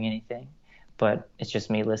not doing anything, but it's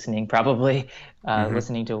just me listening, probably,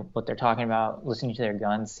 listening to what they're talking about, listening to their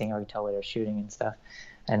guns, seeing how I can tell where they're shooting and stuff.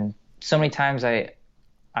 And so many times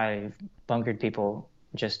I've bunkered people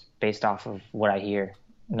just based off of what I hear,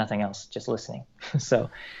 nothing else, just listening. So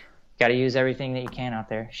got to use everything that you can out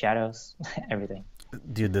there, shadows, everything.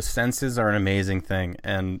 Dude, the senses are an amazing thing.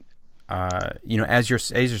 And as you're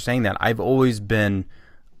saying that, I've always been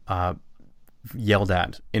yelled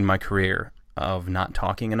at in my career of not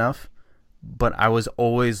talking enough, but I was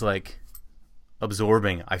always like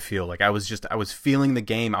absorbing. I feel like I was feeling the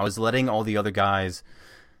game. I was letting all the other guys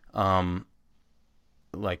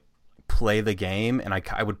like play the game, and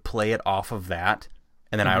I would play it off of that,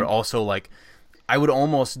 and then I would also I would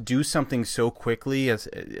almost do something so quickly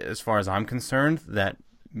as far as I'm concerned that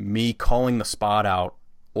me calling the spot out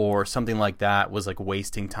or something like that was like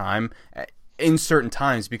wasting time in certain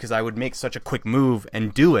times because I would make such a quick move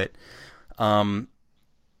and do it.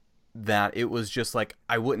 That it was just like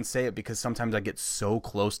I wouldn't say it because sometimes I get so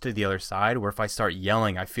close to the other side where if I start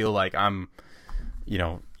yelling, I feel like I'm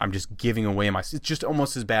just giving away it's just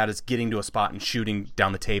almost as bad as getting to a spot and shooting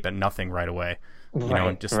down the tape at nothing right away.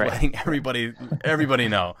 And just letting everybody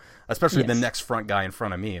know, especially the next front guy in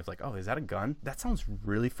front of me. It's like, oh, is that a gun? That sounds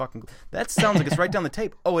really fucking. That sounds like it's right down the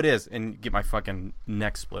tape. Oh, it is, and get my fucking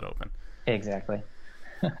neck split open. Exactly.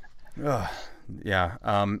 Yeah.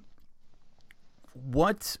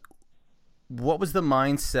 What was the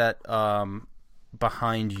mindset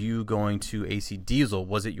behind you going to AC Diesel?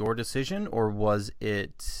 Was it your decision, or was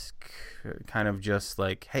it kind of just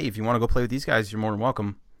like, hey, if you want to go play with these guys, you're more than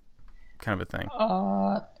welcome, kind of a thing?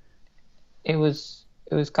 It was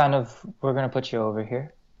kind of, we're gonna put you over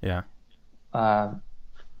here. Yeah. And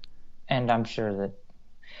I'm sure that,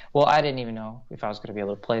 well, I didn't even know if I was gonna be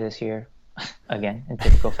able to play this year, again in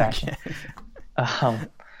typical fashion.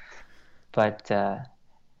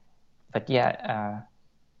 But yeah,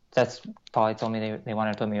 that's Paulie told me they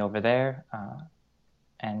wanted to put me over there,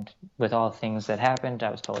 and with all the things that happened,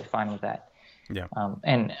 I was totally fine with that. Yeah.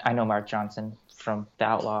 And I know Mark Johnson from the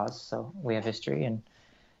Outlaws, so we have history, and it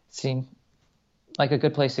seemed like a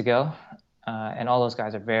good place to go. And all those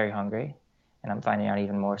guys are very hungry, and I'm finding out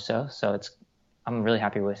even more so. So I'm really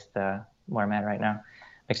happy with where I'm at right now.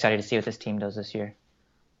 I'm excited to see what this team does this year.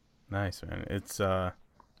 Nice, man. It's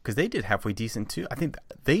because they did halfway decent too. I think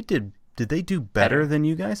they did. Did they do better than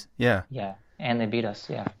you guys? Yeah. Yeah, and they beat us.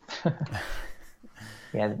 Yeah.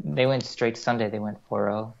 Yeah, they went straight Sunday. They went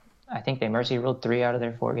 4-0. I think they mercy ruled 3 out of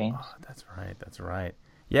their 4 games. Oh, that's right.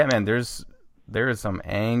 Yeah, man. There is some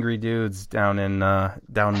angry dudes down in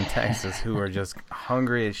Texas who are just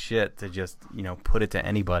hungry as shit to just put it to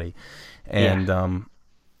anybody, and man,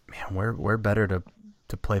 we're better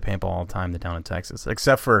to play paintball all the time than down in Texas,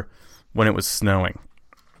 except for when it was snowing.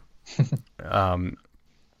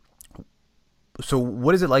 So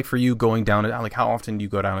what is it like for you going down to, like, how often do you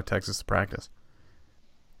go down to Texas to practice?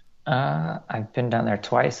 I've been down there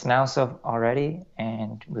twice now, so already,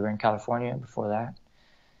 and we were in California before that,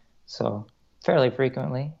 so fairly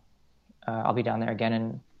frequently. I'll be down there again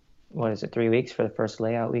in 3 weeks for the first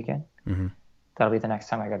layout weekend. Mm-hmm. That'll be the next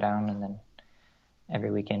time I go down, and then every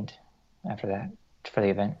weekend after that for the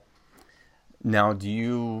event. Now, do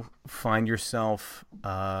you find yourself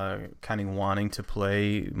kind of wanting to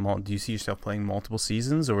play? Do you see yourself playing multiple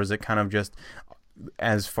seasons, or is it kind of just,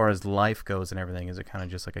 as far as life goes and everything, is it kind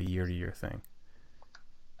of just like a year-to-year thing?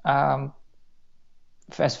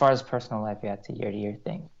 As far as personal life, yeah, it's a year-to-year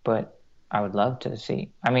thing. But I would love to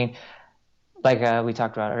see. I mean, like we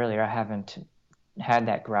talked about earlier, I haven't had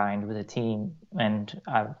that grind with a team, and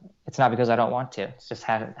it's not because I don't want to. It's just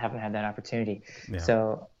haven't had that opportunity. Yeah.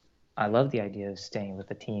 So I love the idea of staying with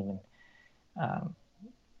the team and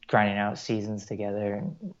grinding out seasons together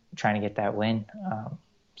and trying to get that win.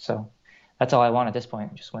 So that's all I want at this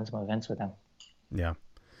point, just win some events with them. Yeah.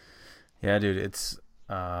 Yeah, dude, it's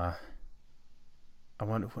I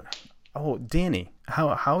wonder Danny.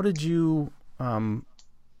 How did you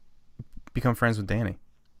become friends with Danny?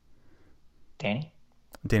 Danny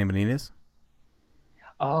Benitez?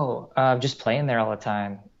 Oh, just playing there all the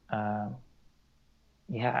time.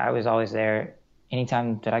 Yeah, I was always there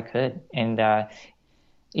anytime that I could. And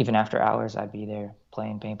even after hours, I'd be there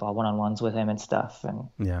playing paintball one-on-ones with him and stuff. And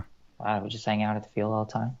yeah, I would just hang out at the field all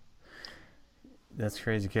the time. That's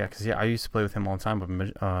crazy. Yeah, because I used to play with him all the time with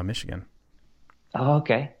Michigan. Oh,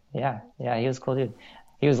 okay. Yeah, he was a cool dude.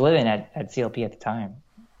 He was living at CLP at the time.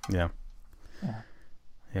 Yeah.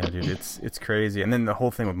 Yeah, dude, it's crazy. And then the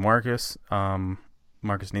whole thing with Marcus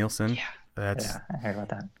Nielsen. Yeah. I heard about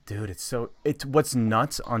that. Dude, it's what's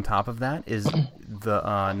nuts on top of that is the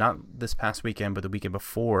not this past weekend, but the weekend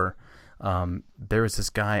before, there was this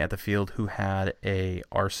guy at the field who had a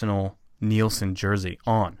Arsenal Nielsen jersey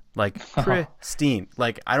on, like pristine.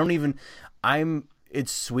 Like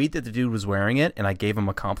it's sweet that the dude was wearing it, and I gave him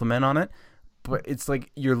a compliment on it, but it's like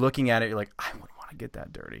you're looking at it, you're like, I wouldn't want to get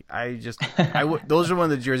that dirty. Those are one of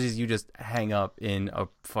the jerseys you just hang up in a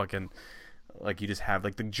fucking. Like you just have,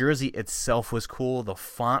 like, the jersey itself was cool. The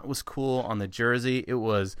font was cool on the jersey. It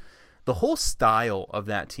was the whole style of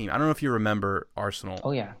that team. I don't know if you remember Arsenal.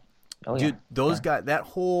 Oh yeah. Dude, those guys, that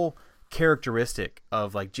whole characteristic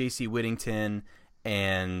of like JC Whittington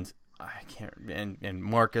and and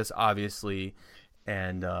Marcus obviously,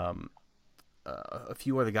 and a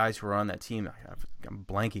few other guys who were on that team. I'm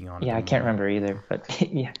blanking on it. Yeah, I can't remember either, but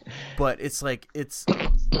yeah. But it's like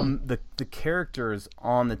the characters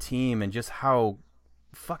on the team and just how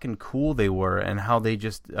fucking cool they were, and how they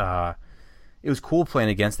just it was cool playing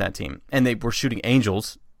against that team. And they were shooting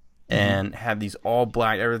Angels and had these all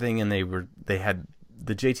black everything, and they had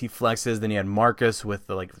the JT flexes. Then you had Marcus with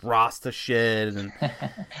the like Rasta shit and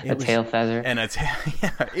a tail feather, and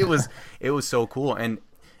yeah, it was so cool. And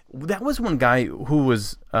that was one guy who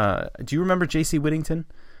was. Do you remember JC Whittington?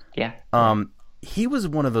 Yeah. He was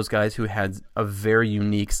one of those guys who had a very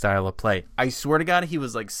unique style of play. I swear to God, he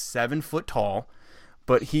was like 7 foot tall,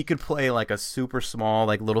 but he could play like a super small,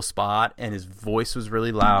 like little spot, and his voice was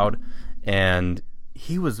really loud. And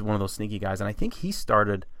he was one of those sneaky guys. And I think he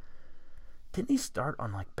started. Didn't he start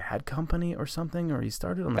on like Bad Company or something, or he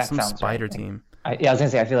started on some spider team? I was gonna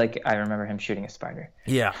say, I feel like I remember him shooting a spider.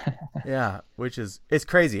 Yeah, yeah. It's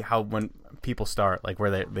crazy how when people start, like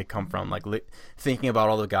where they come from, like thinking about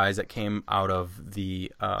all the guys that came out of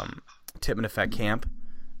the Tippmann Effect camp,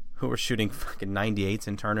 who were shooting fucking 98s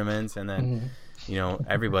in tournaments, and then you know,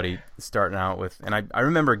 everybody starting out with. And I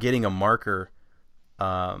remember getting a marker.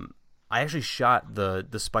 I actually shot the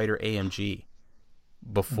Spider AMG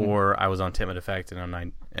before I was on Tippmann Effect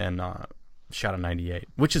and shot a 98,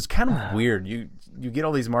 which is kind of weird. You get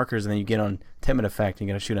all these markers and then you get on Tippmann Effect and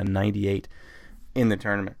you got to shoot a 98 in the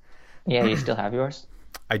tournament. Yeah, you still have yours?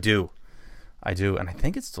 I do, and I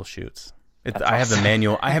think it still shoots. I have the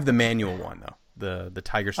manual. I have the manual one though, the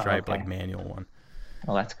Tiger Stripe like manual one.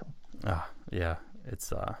 Oh, that's cool. Yeah,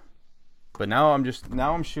 it's but now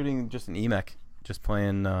I'm shooting just an EMEC, just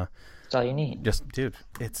playing. That's all you need. Just dude,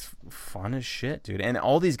 it's fun as shit, dude. And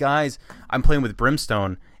all these guys, I'm playing with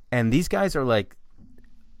Brimstone. And these guys are like,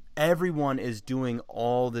 everyone is doing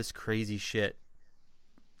all this crazy shit,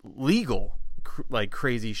 legal, like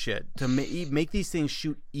crazy shit to make these things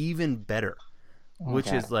shoot even better,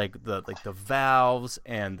 which is like the valves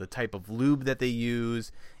and the type of lube that they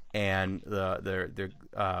use, and their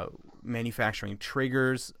manufacturing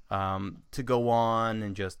triggers to go on,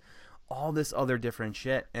 and just all this other different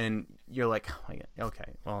shit. And you're like,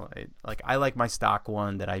 okay, well, I like my stock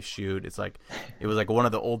one that I shoot. It was like one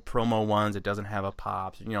of the old promo ones. It doesn't have a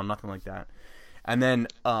pop, nothing like that. And then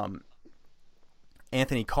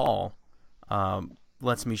Anthony Call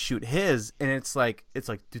lets me shoot his, and it's like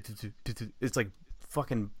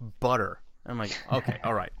fucking butter. I'm like, okay,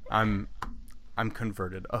 all right, I'm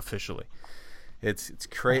converted officially. It's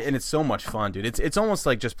crazy, and it's so much fun, dude. It's almost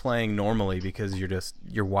like just playing normally, because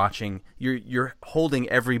you're watching, you're holding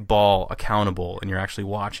every ball accountable, and you're actually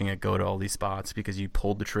watching it go to all these spots because you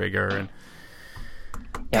pulled the trigger. And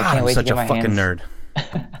yeah, I can't wait I'm such to get a fucking nerd.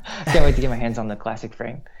 Can't wait to get my hands on the classic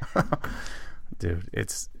frame. Dude,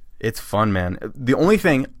 it's fun, man. The only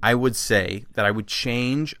thing I would say that I would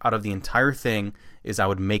change out of the entire thing is I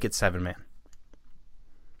would make it 7-man.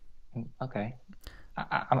 Okay,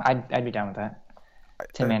 I'd be down with that.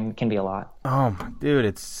 10-man can be a lot. Oh, dude,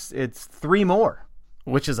 it's 3 more,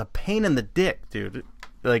 which is a pain in the dick, dude.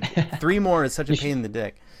 Like 3 more is such a pain in the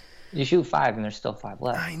dick. You shoot 5 and there's still 5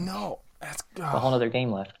 left. I know. That's a whole other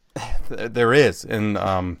game left. There is,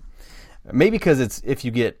 and maybe because it's, if you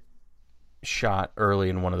get shot early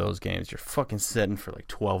in one of those games, you're fucking sitting for like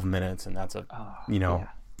 12 minutes, and that's yeah.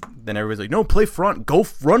 Then everybody's like, no, play front, go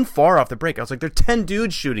run far off the break. I was like, there are 10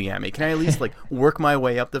 dudes shooting at me. Can I at least like work my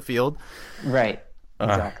way up the field? Right.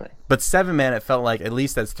 Exactly. But 7-man, it felt like at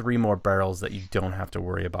least that's 3 more barrels that you don't have to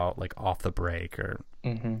worry about, like off the break, or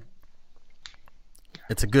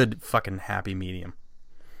it's a good fucking happy medium.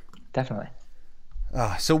 Definitely.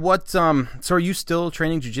 So what? So are you still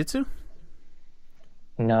training jiu-jitsu?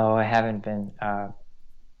 No, I haven't been.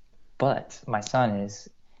 But my son is,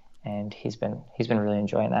 and he's been really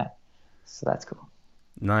enjoying that. So that's cool.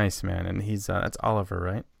 Nice, man. And he's that's Oliver,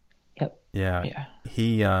 right? Yep.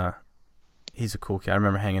 Yeah. He's a cool kid. I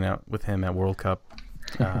remember hanging out with him at World Cup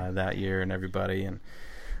that year, and everybody, and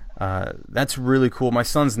that's really cool. My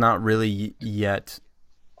son's not really yet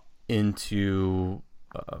into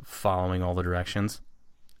following all the directions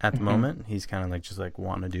at the moment. He's kind of like just like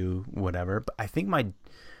wanting to do whatever. But I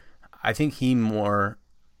think he more or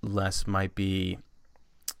less might be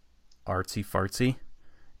artsy fartsy.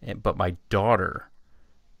 But my daughter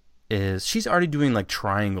she's already doing like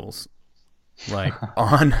triangles, like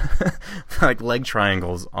on like leg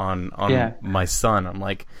triangles on my son. I'm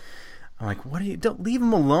like, what are you? Don't leave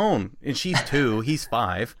him alone. And she's 2, he's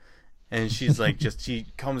 5. And she's like, she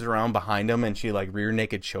comes around behind him and she like rear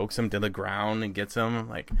naked chokes him to the ground and gets him.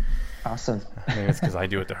 Like, awesome. I think it's because I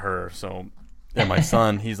do it to her. So, and my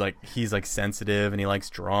son, he's like sensitive, and he likes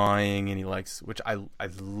drawing, and he likes, which I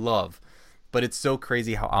love. But it's so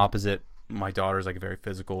crazy how opposite my daughter's, like very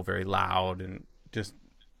physical, very loud, and just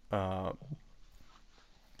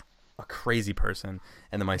a crazy person,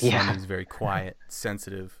 and then my son who's very quiet,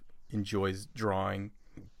 sensitive, enjoys drawing,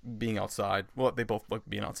 being outside. Well, they both like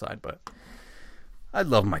being outside, but I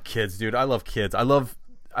love my kids, dude. I love kids. I love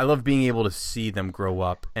being able to see them grow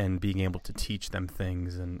up and being able to teach them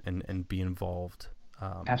things and be involved.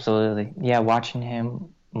 Absolutely. Yeah, watching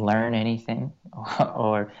him learn anything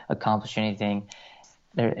or accomplish anything,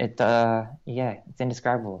 it's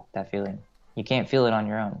indescribable, that feeling. You can't feel it on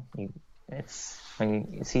your own. It's when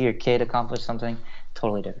you see your kid accomplish something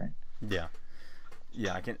totally different. Yeah.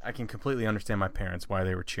 Yeah, I can completely understand my parents why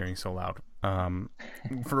they were cheering so loud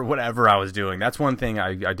for whatever I was doing. That's one thing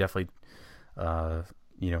I definitely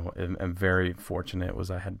am very fortunate was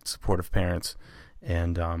I had supportive parents,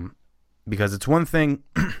 and because it's one thing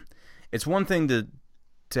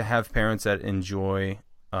to have parents that enjoy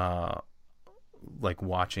like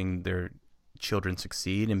watching their children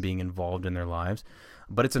succeed and being involved in their lives,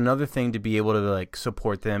 but it's another thing to be able to like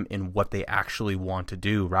support them in what they actually want to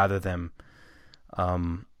do rather than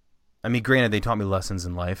I mean, granted, they taught me lessons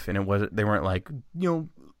in life, and they weren't like,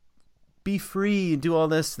 be free and do all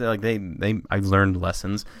this. They're like I learned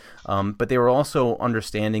lessons, but they were also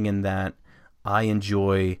understanding in that I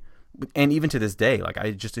enjoy, and even to this day, like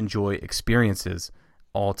I just enjoy experiences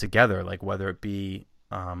altogether. Like whether it be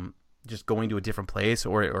just going to a different place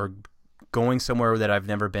or going somewhere that I've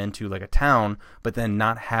never been to, like a town, but then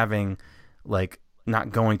not going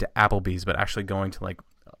to Applebee's, but actually going to like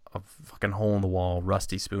a fucking hole in the wall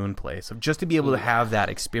rusty spoon place, just to be able to have that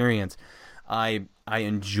experience. I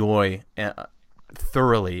enjoy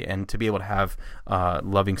thoroughly, and to be able to have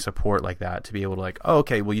loving support like that, to be able to like, oh,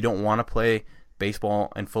 okay, well, you don't want to play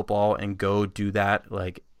baseball and football and go do that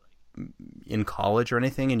like in college or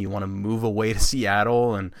anything, and you want to move away to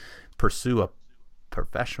Seattle and pursue a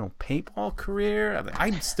professional paintball career.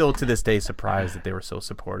 I'm still to this day surprised that they were so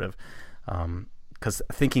supportive, because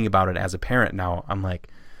thinking about it as a parent now, I'm like,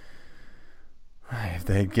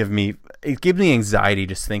 it gives me anxiety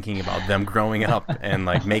just thinking about them growing up and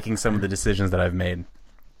like making some of the decisions that I've made.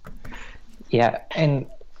 Yeah, and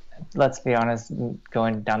let's be honest,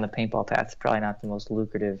 going down the paintball path is probably not the most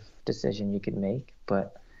lucrative decision you could make,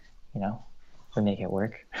 but we make it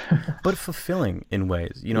work. But fulfilling in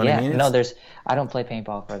ways, you know what I mean? No, I don't play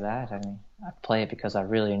paintball for that. I mean, I play it because I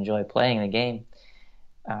really enjoy playing the game.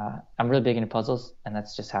 I'm really big into puzzles, and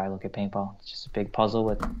that's just how I look at paintball. It's just a big puzzle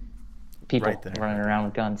with people running around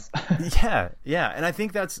with guns. Yeah, and I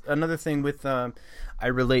think that's another thing with I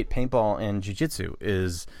relate paintball and jiu-jitsu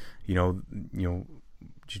is,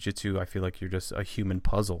 jiu-jitsu, I feel like you're just a human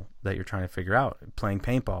puzzle that you're trying to figure out. Playing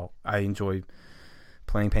paintball, I enjoy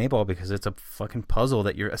playing paintball because it's a fucking puzzle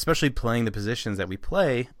that you're, especially playing the positions that we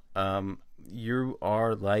play, you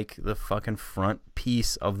are like the fucking front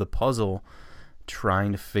piece of the puzzle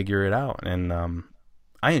trying to figure it out. And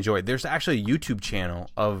I enjoy it. There's actually a YouTube channel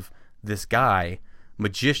of this guy,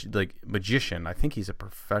 magician. I think he's a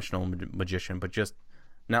professional magician, but just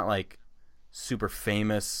not like super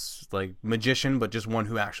famous like magician, but just one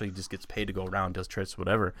who actually just gets paid to go around, does tricks,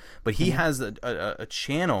 whatever. But he has a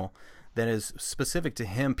channel that is specific to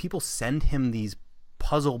him. People send him these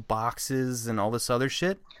puzzle boxes and all this other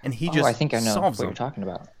shit, and he just I think I know solves what them. You're talking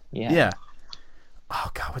about. Yeah. Oh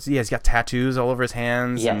god, he's got tattoos all over his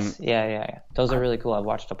hands. Yes. Yeah. Those are really cool. I've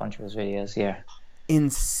watched a bunch of his videos. Yeah.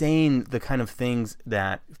 Insane the kind of things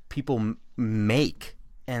that people make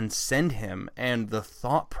and send him, and the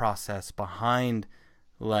thought process behind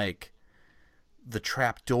like the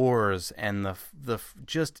trap doors and the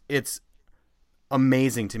just, it's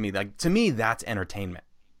amazing to me. Like, to me, that's entertainment.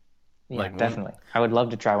 Yeah, like, definitely. I would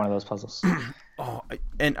love to try one of those puzzles.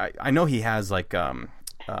 And I know he has like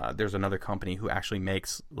there's another company who actually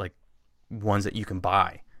makes like ones that you can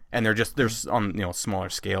buy, and they're on smaller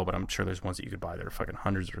scale, but I'm sure there's ones that you could buy that are fucking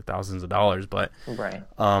hundreds or thousands of dollars. But right.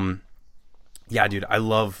 Yeah, dude, I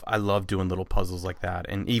love doing little puzzles like that,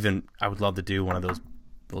 and even I would love to do one of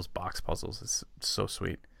those box puzzles. It's so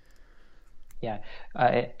sweet. Yeah,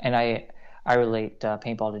 and I relate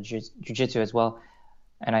paintball to jiu-jitsu as well,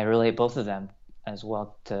 and I relate both of them as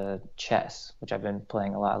well to chess, which I've been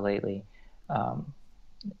playing a lot lately.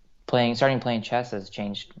 Starting playing chess has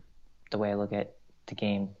changed the way I look at the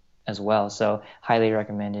game as well. So highly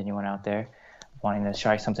recommend anyone out there wanting to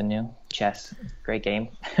try something new. Chess, great game.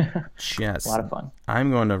 Chess, a lot of fun. I'm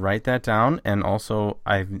going to write that down. And also,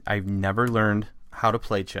 I've never learned how to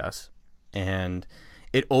play chess, and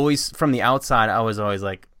it always, from the outside, I was always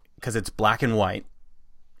like, because it's black and white,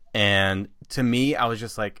 and to me, I was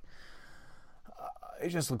just like, it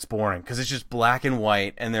just looks boring because it's just black and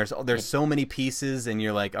white, and there's so many pieces, and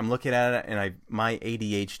you're like, I'm looking at it, and my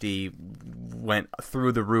ADHD went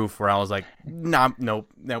through the roof where I was like, nah, no,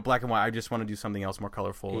 black and white. I just want to do something else more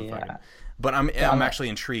colorful. Yeah. But I'm actually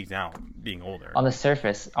intrigued now, being older. On the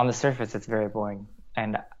surface, it's very boring,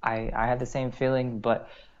 and I had the same feeling. But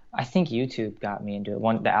I think YouTube got me into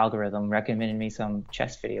it. The algorithm recommended me some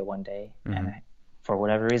chess video one day, and for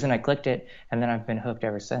whatever reason I clicked it, and then I've been hooked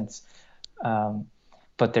ever since.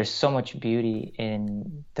 But there's so much beauty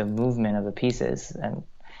in the movement of the pieces and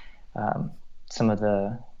some of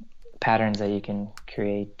the patterns that you can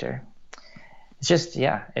create. Or it's just,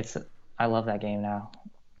 I love that game now.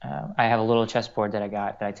 I have a little chessboard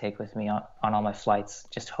that I take with me on all my flights,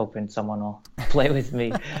 just hoping someone will play with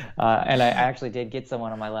me. And I actually did get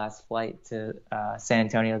someone on my last flight to San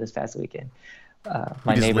Antonio this past weekend. My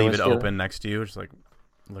you just neighbor leave was it open next to you, just like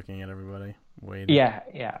looking at everybody, waiting.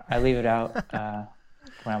 Yeah. I leave it out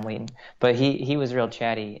when I'm waiting. But he was real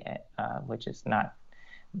chatty, which is not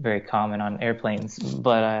very common on airplanes.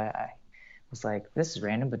 But I was like, this is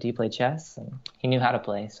random, but do you play chess? And he knew how to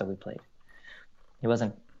play, so we played. He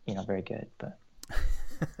wasn't, very good, but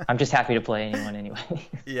I'm just happy to play anyone anyway.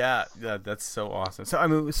 Yeah, that's so awesome. So I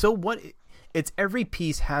mean, it's every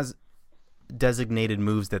piece has designated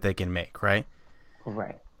moves that they can make, right?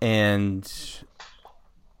 Right. And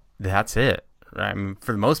that's it. I mean,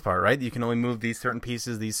 for the most part, right? You can only move these certain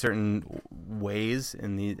pieces, these certain ways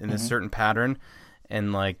in this certain pattern,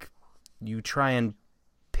 and like you try and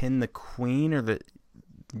pin the queen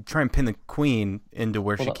into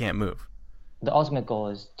where she can't move. The ultimate goal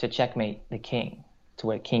is to checkmate the king to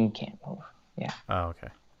where king can't move. Yeah. Oh, okay.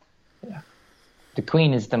 Yeah. The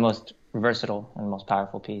queen is the most versatile and most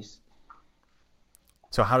powerful piece.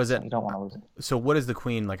 So how does it? You don't want to lose it. So what is the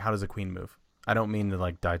queen like? How does the queen move? I don't mean to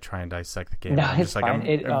like try and dissect the game. No, I'm it's just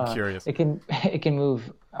fine. I'm curious. It can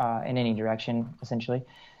move in any direction, essentially,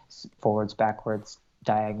 forwards, backwards,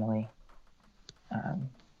 diagonally, and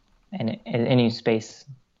in any space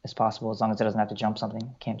as possible, as long as it doesn't have to jump something.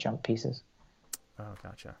 It can't jump pieces. Oh,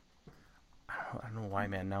 gotcha. I don't know why,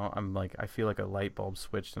 man. Now I feel like a light bulb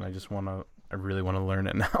switched, and I really want to learn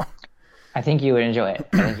it now. I think you would enjoy it.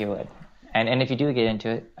 I think you would. And if you do get into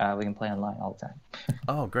it, we can play online all the time.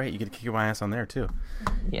 Oh, great. You get to kick my ass on there, too.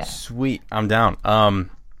 Yeah. Sweet. I'm down.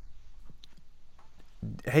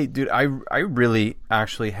 Hey, dude, I really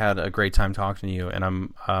actually had a great time talking to you,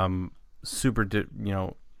 and I'm super,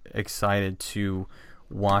 excited to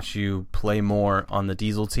watch you play more on the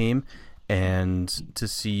Diesel team and to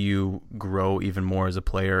see you grow even more as a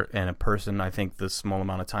player and a person. I think the small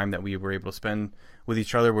amount of time that we were able to spend with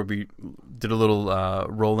each other, where we did a little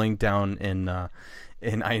rolling down in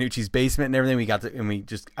Iannucci's basement and everything,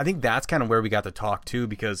 I think that's kind of where we got to talk too,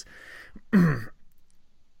 because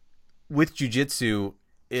with jiu-jitsu,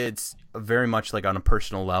 it's very much like on a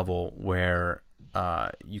personal level where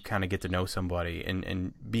you kind of get to know somebody,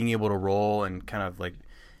 and being able to roll and kind of like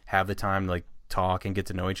have the time to like talk and get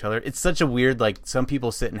to know each other. It's such a weird, like, some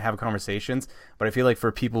people sit and have conversations, but I feel like for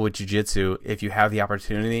people with jiu-jitsu, if you have the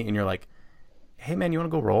opportunity and you're like, hey man, you want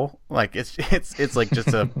to go roll? Like it's like just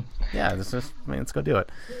a let's go do it.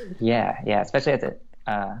 Yeah, especially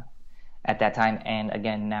at that time, and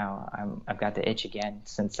again now I've got the itch again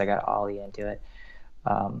since I got Ollie into it.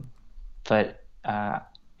 But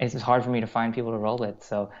it's hard for me to find people to roll with.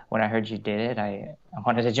 So when I heard you did it, I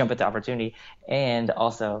wanted to jump at the opportunity, and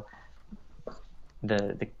also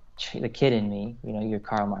the kid in me, you're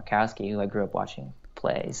Karl Markowski, who I grew up watching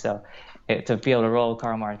play. So to be able to roll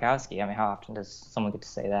Karl Markowski, I mean, how often does someone get to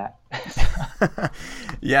say that?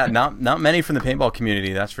 Yeah, not many from the paintball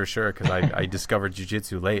community, that's for sure, because I discovered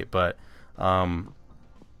jiu-jitsu late. But no,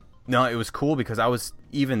 it was cool because I was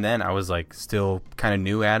like still kind of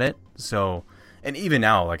new at it. So, and even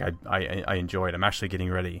now, like I enjoy it. I'm actually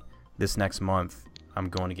getting ready this next month. I'm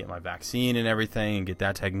going to get my vaccine and everything and get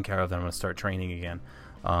that taken care of. Then I'm going to start training again.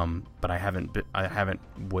 But I haven't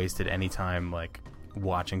wasted any time like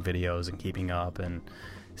watching videos and keeping up and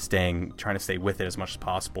trying to stay with it as much as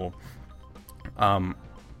possible.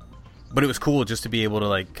 But it was cool just to be able to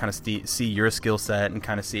like kind of see your skill set and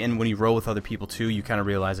kind of see, and when you roll with other people too, you kind of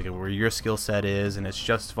realize like where your skill set is, and it's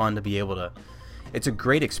just fun to be able to. It's a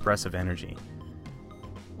great expressive energy.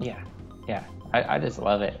 Yeah. I just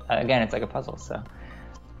love it. Again, it's like a puzzle, so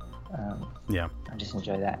yeah, I just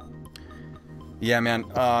enjoy that. Yeah, man.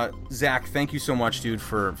 Zach, thank you so much, dude,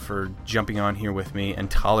 for jumping on here with me and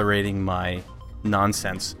tolerating my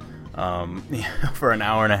nonsense for an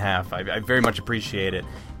hour and a half. I very much appreciate it,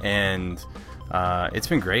 and it's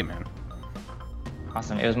been great, man.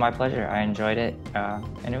 Awesome. It was my pleasure. I enjoyed it,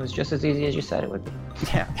 and it was just as easy as you said it would be.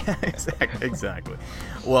 Yeah, exactly.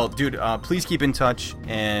 Well, dude, please keep in touch,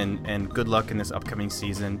 and good luck in this upcoming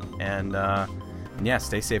season, and yeah,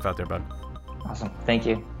 stay safe out there, bud. Awesome. Thank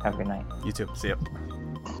you. Have a good night. You too. See ya.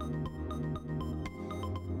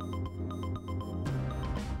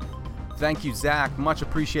 Thank you, Zach. Much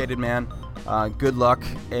appreciated, man. Good luck,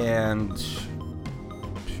 and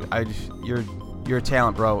you're a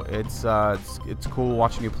talent, bro. It's cool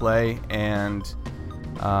watching you play, and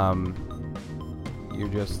you're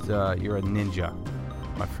a ninja,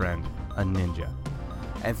 my friend, a ninja.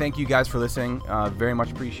 And thank you guys for listening. Very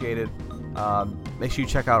much appreciated. Make sure you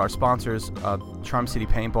check out our sponsors, Charm City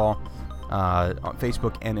Paintball, on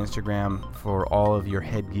Facebook and Instagram for all of your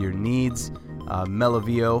headgear needs.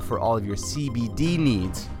 Melavio for all of your CBD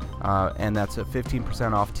needs, and that's a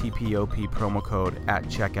 15% off TPOP promo code at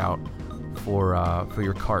checkout for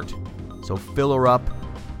your cart. So fill her up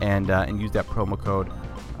and use that promo code.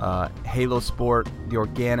 Halo Sport, the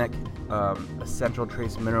organic essential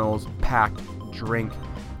trace minerals packed drink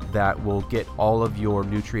that will get all of your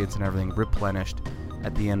nutrients and everything replenished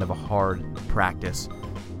at the end of a hard practice.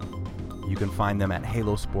 You can find them at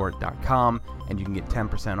halosport.com, and you can get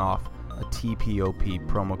 10% off a TPOP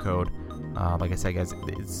promo code. Like I said, guys,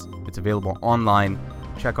 it's available online.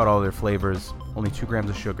 Check out all their flavors. Only 2 grams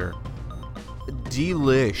of sugar.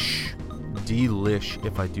 Delish,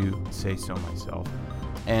 if I do say so myself.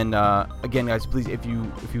 And again, guys, please, if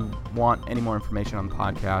you want any more information on the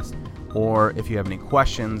podcast, or if you have any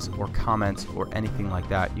questions or comments or anything like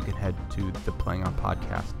that, you can head to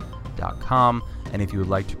theplayingonpodcast.com. And if you would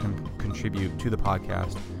like to contribute to the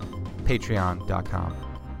podcast,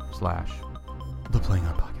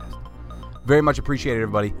 patreon.com/theplayingonpodcast. Very much appreciated,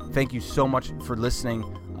 everybody. Thank you so much for listening.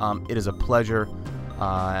 It is a pleasure.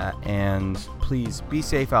 And please be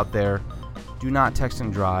safe out there. Do not text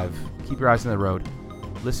and drive. Keep your eyes on the road.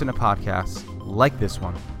 Listen to podcasts like this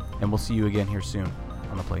one. And we'll see you again here soon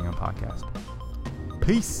on the Playing On Podcast.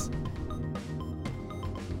 Peace.